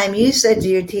last time you said to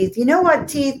your teeth, you know what,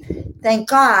 teeth? Thank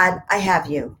God I have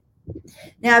you.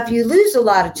 Now, if you lose a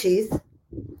lot of teeth,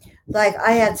 like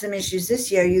I had some issues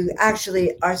this year, you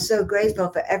actually are so grateful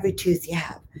for every tooth you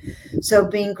have. So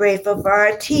being grateful for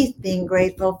our teeth, being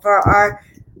grateful for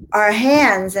our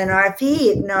hands and our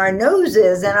feet and our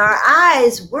noses and our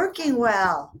eyes working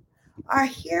well, our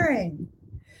hearing.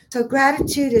 So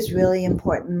gratitude is really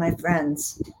important, my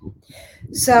friends.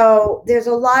 So there's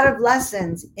a lot of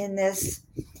lessons in this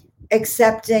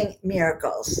accepting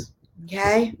miracles,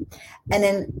 okay? And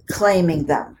in claiming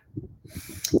them.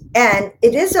 And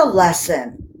it is a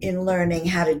lesson in learning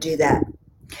how to do that.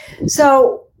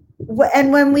 So,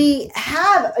 and when we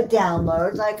have a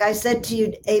download, like I said to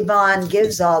you, Avon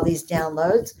gives all these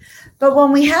downloads, but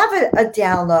when we have a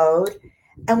download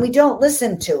and we don't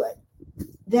listen to it,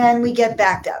 then we get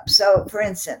backed up. So, for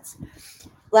instance,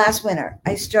 last winter,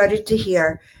 I started to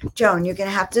hear, Joan, you're going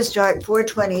to have to start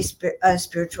 420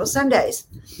 Spiritual Sundays.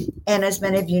 And as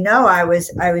many of you know, I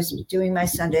was doing my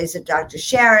Sundays at Dr.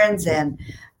 Sharon's, and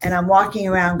I'm walking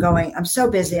around going, I'm so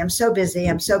busy, I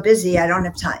don't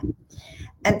have time.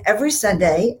 And every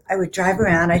Sunday, I would drive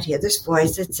around, I'd hear this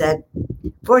voice that said,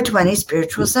 420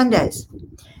 Spiritual Sundays.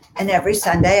 And every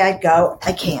Sunday, I'd go,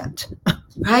 I can't,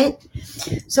 right?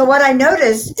 So what I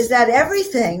noticed is that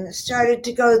everything started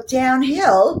to go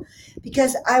downhill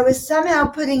because I was somehow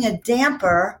putting a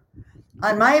damper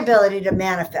on my ability to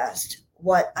manifest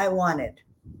what I wanted,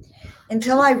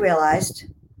 until I realized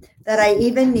that I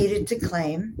even needed to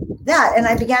claim that. And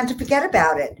I began to forget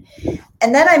about it.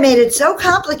 And then I made it so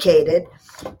complicated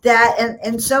that,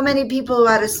 and so many people who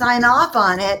had to sign off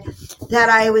on it, that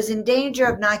I was in danger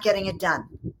of not getting it done,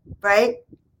 right?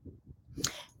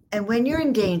 And when you're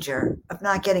in danger of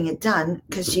not getting it done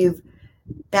because you've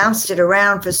bounced it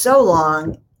around for so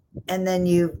long and then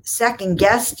you second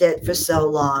guessed it for so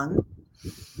long,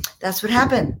 that's what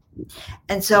happened.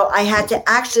 And so I had to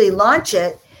actually launch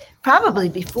it probably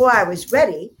before I was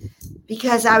ready,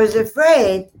 because I was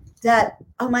afraid that,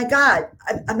 oh my God,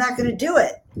 I'm not going to do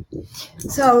it.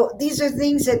 So these are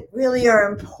things that really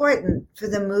are important for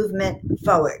the movement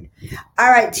forward. All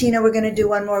right, Tina, we're going to do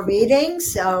one more reading,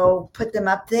 so put them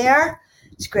up there.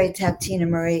 It's great to have Tina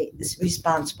Marie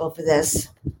responsible for this.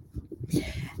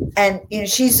 And,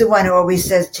 she's the one who always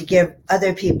says to give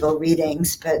other people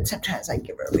readings, but sometimes I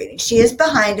give her a reading. She is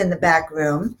behind in the back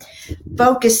room,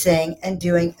 focusing and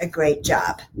doing a great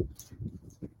job.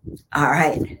 All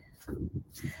right.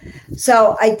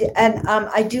 So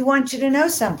I do want you to know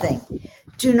something.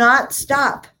 Do not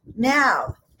stop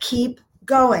now. Keep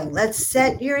going. Let's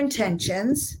set your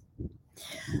intentions.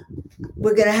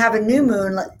 We're going to have a new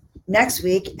moon next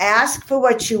week. Ask for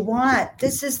what you want.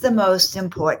 This is the most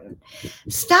important.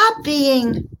 Stop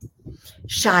being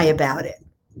shy about it.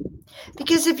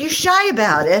 Because if you're shy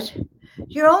about it,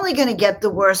 you're only going to get the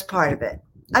worst part of it.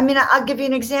 I mean, I'll give you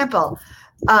an example.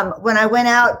 When I went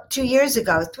out 3 years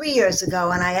ago,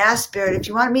 and I asked Spirit, if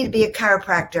you want me to be a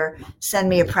chiropractor, send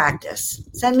me a practice.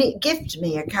 Gift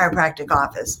me a chiropractic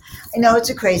office. I know it's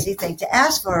a crazy thing to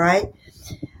ask for, right?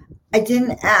 I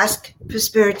didn't ask for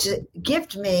Spirit to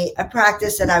gift me a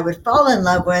practice that I would fall in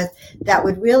love with, that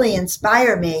would really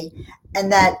inspire me, and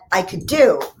that I could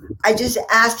do. I just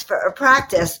asked for a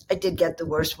practice. I did get the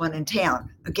worst one in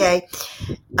town, okay?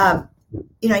 I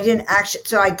didn't actually,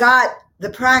 so I got the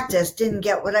practice, didn't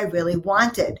get what I really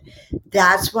wanted.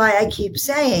 That's why I keep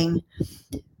saying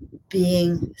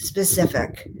being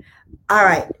specific. All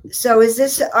right, so is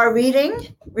this our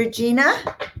reading, Regina?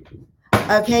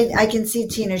 Okay, I can see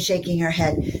Tina shaking her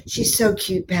head. She's so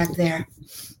cute back there.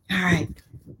 All right.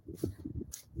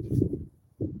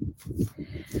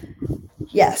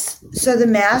 Yes, so the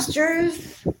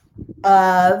Masters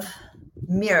of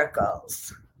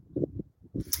Miracles.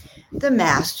 The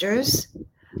Masters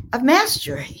of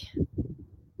Mastery.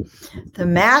 The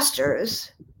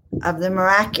Masters of the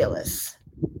Miraculous.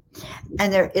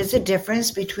 And there is a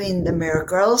difference between the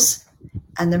miracles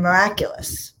and the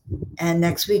miraculous. And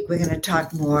next week, we're going to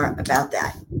talk more about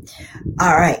that.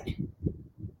 All right.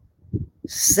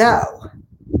 So,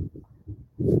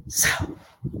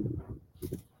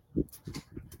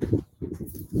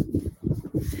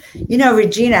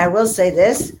 Regina, I will say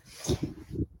this.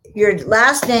 Your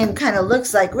last name kind of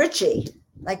looks like Richie,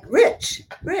 like rich,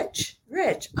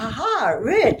 aha,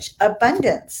 rich,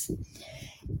 abundance.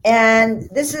 And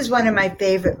this is one of my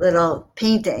favorite little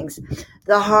paintings,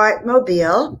 the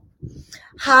Heartmobile.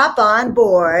 Hop on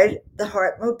board the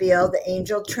Heartmobile, the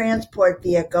angel transport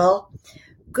vehicle.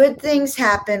 Good things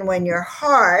happen when your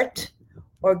heart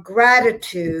or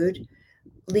gratitude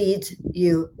leads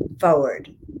you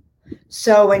forward.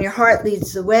 So when your heart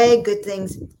leads the way, good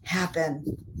things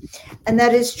happen. And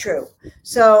that is true.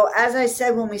 So as I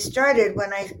said when we started,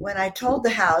 when I told the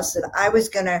house that I was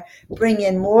going to bring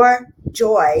in more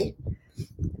joy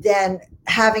than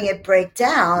having it break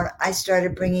down, I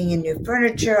started bringing in new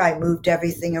furniture. I moved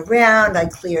everything around. I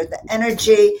cleared the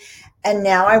energy. And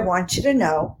now I want you to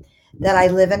know that I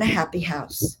live in a happy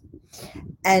house.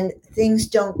 And things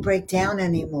don't break down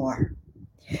anymore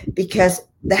because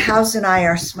the house and I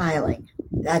are smiling.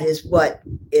 That is what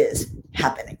is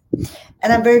happening.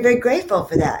 And I'm very, very grateful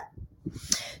for that.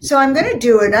 So I'm going to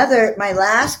do my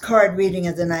last card reading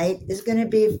of the night is going to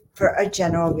be for a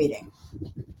general reading.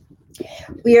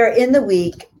 We are in the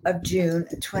week of June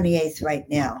 28th right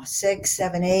now. 6,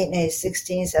 7, 8,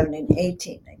 16, 17,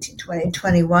 18, 19, 20,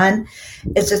 21.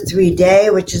 It's a 3-day,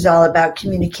 which is all about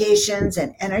communications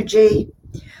and energy.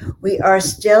 We are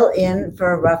still in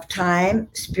for a rough time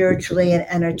spiritually and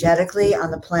energetically on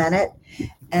the planet.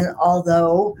 And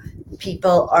although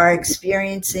people are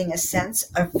experiencing a sense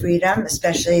of freedom,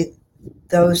 especially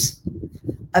those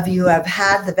of you who have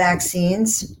had the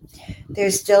vaccines,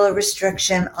 there's still a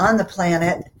restriction on the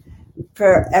planet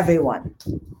for everyone.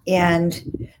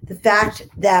 And the fact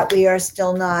that we are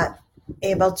still not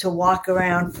able to walk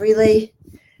around freely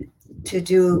to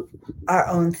do our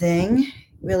own thing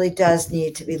really does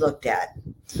need to be looked at.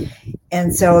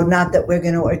 And so not that we're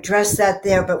going to address that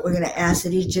there, but we're going to ask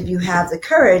that each of you have the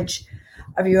courage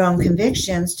of your own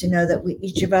convictions to know that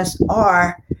each of us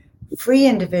are free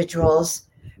individuals,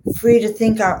 free to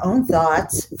think our own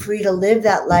thoughts, free to live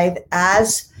that life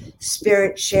as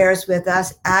Spirit shares with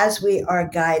us, as we are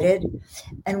guided.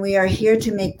 And we are here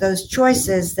to make those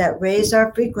choices that raise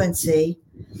our frequency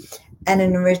and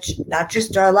enrich not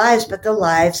just our lives, but the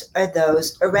lives of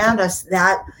those around us.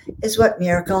 That is what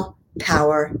miracle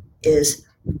power is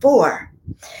for.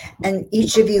 And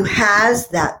each of you has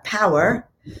that power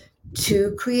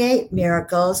to create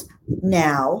miracles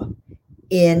now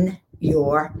in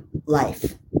your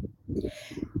life.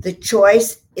 The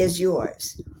choice is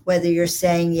yours, whether you're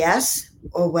saying yes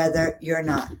or whether you're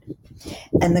not.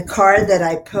 And the card that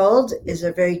I pulled is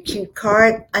a very cute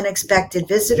card, Unexpected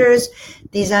Visitors.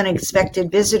 These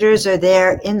unexpected visitors are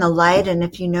there in the light. And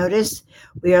if you notice,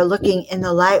 we are looking in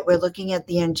the light. We're looking at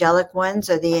the angelic ones.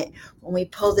 When we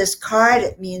pull this card,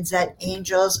 it means that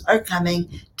angels are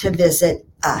coming to visit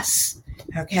us.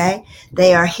 Okay?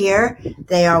 They are here.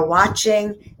 They are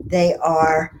watching. They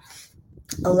are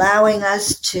allowing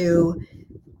us to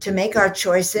make our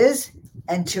choices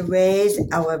and to raise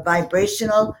our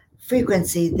vibrational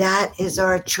frequency. That is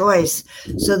our choice.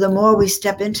 So the more we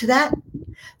step into that,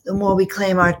 the more we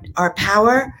claim our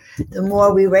power, the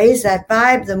more we raise that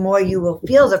vibe, the more you will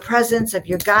feel the presence of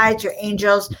your guides, your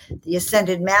angels, the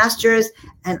ascended masters,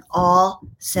 and all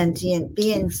sentient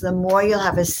beings. The more you'll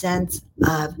have a sense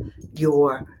of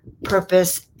your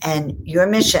purpose and your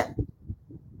mission.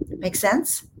 Make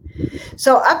sense?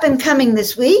 So up and coming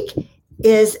this week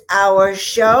is our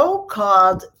show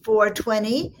called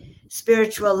 420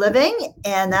 Spiritual Living,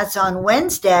 and that's on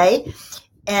Wednesday.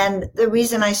 And the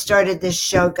reason I started this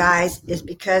show, guys, is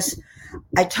because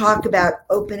I talk about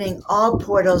opening all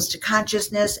portals to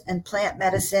consciousness, and plant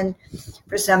medicine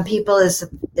for some people is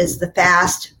the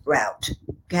fast route.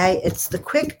 Okay, it's the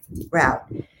quick route.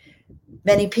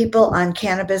 Many people on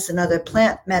cannabis and other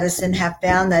plant medicine have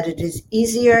found that it is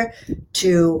easier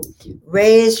to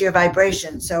raise your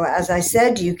vibration. So as I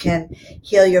said, you can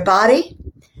heal your body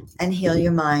and heal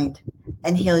your mind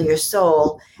and heal your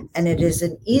soul. And it is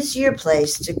an easier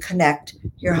place to connect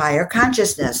your higher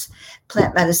consciousness.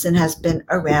 Plant medicine has been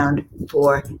around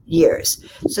for years.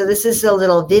 So this is a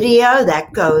little video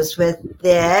that goes with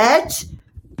it.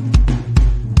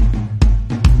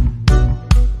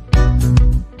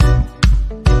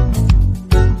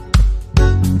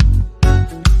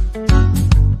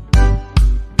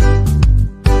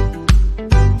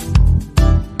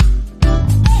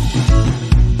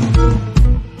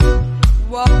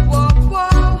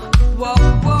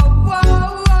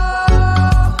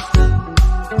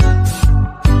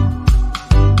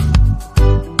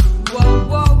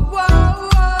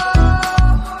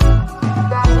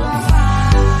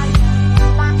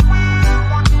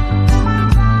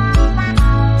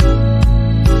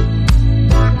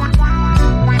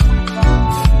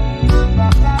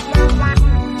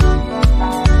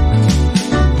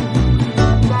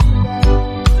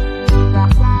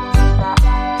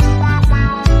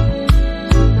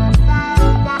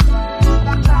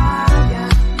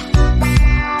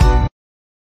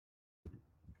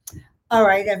 All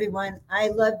right, everyone. I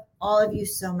love all of you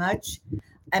so much.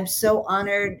 I'm so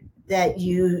honored that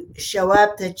you show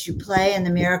up, that you play in the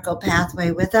Miracle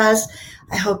Pathway with us.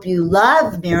 I hope you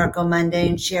love Miracle Monday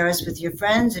and share us with your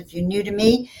friends. If you're new to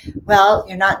me, well,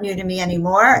 you're not new to me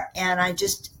anymore. And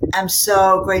I'm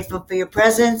so grateful for your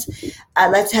presence.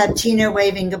 Let's have Tina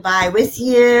waving goodbye with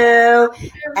you.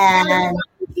 And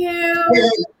Thank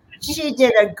you. she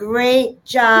did a great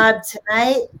job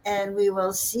tonight, and we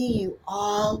will see you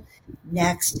all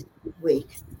next week.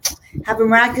 Have a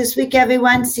miraculous week,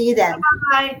 everyone. See you then.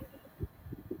 Bye.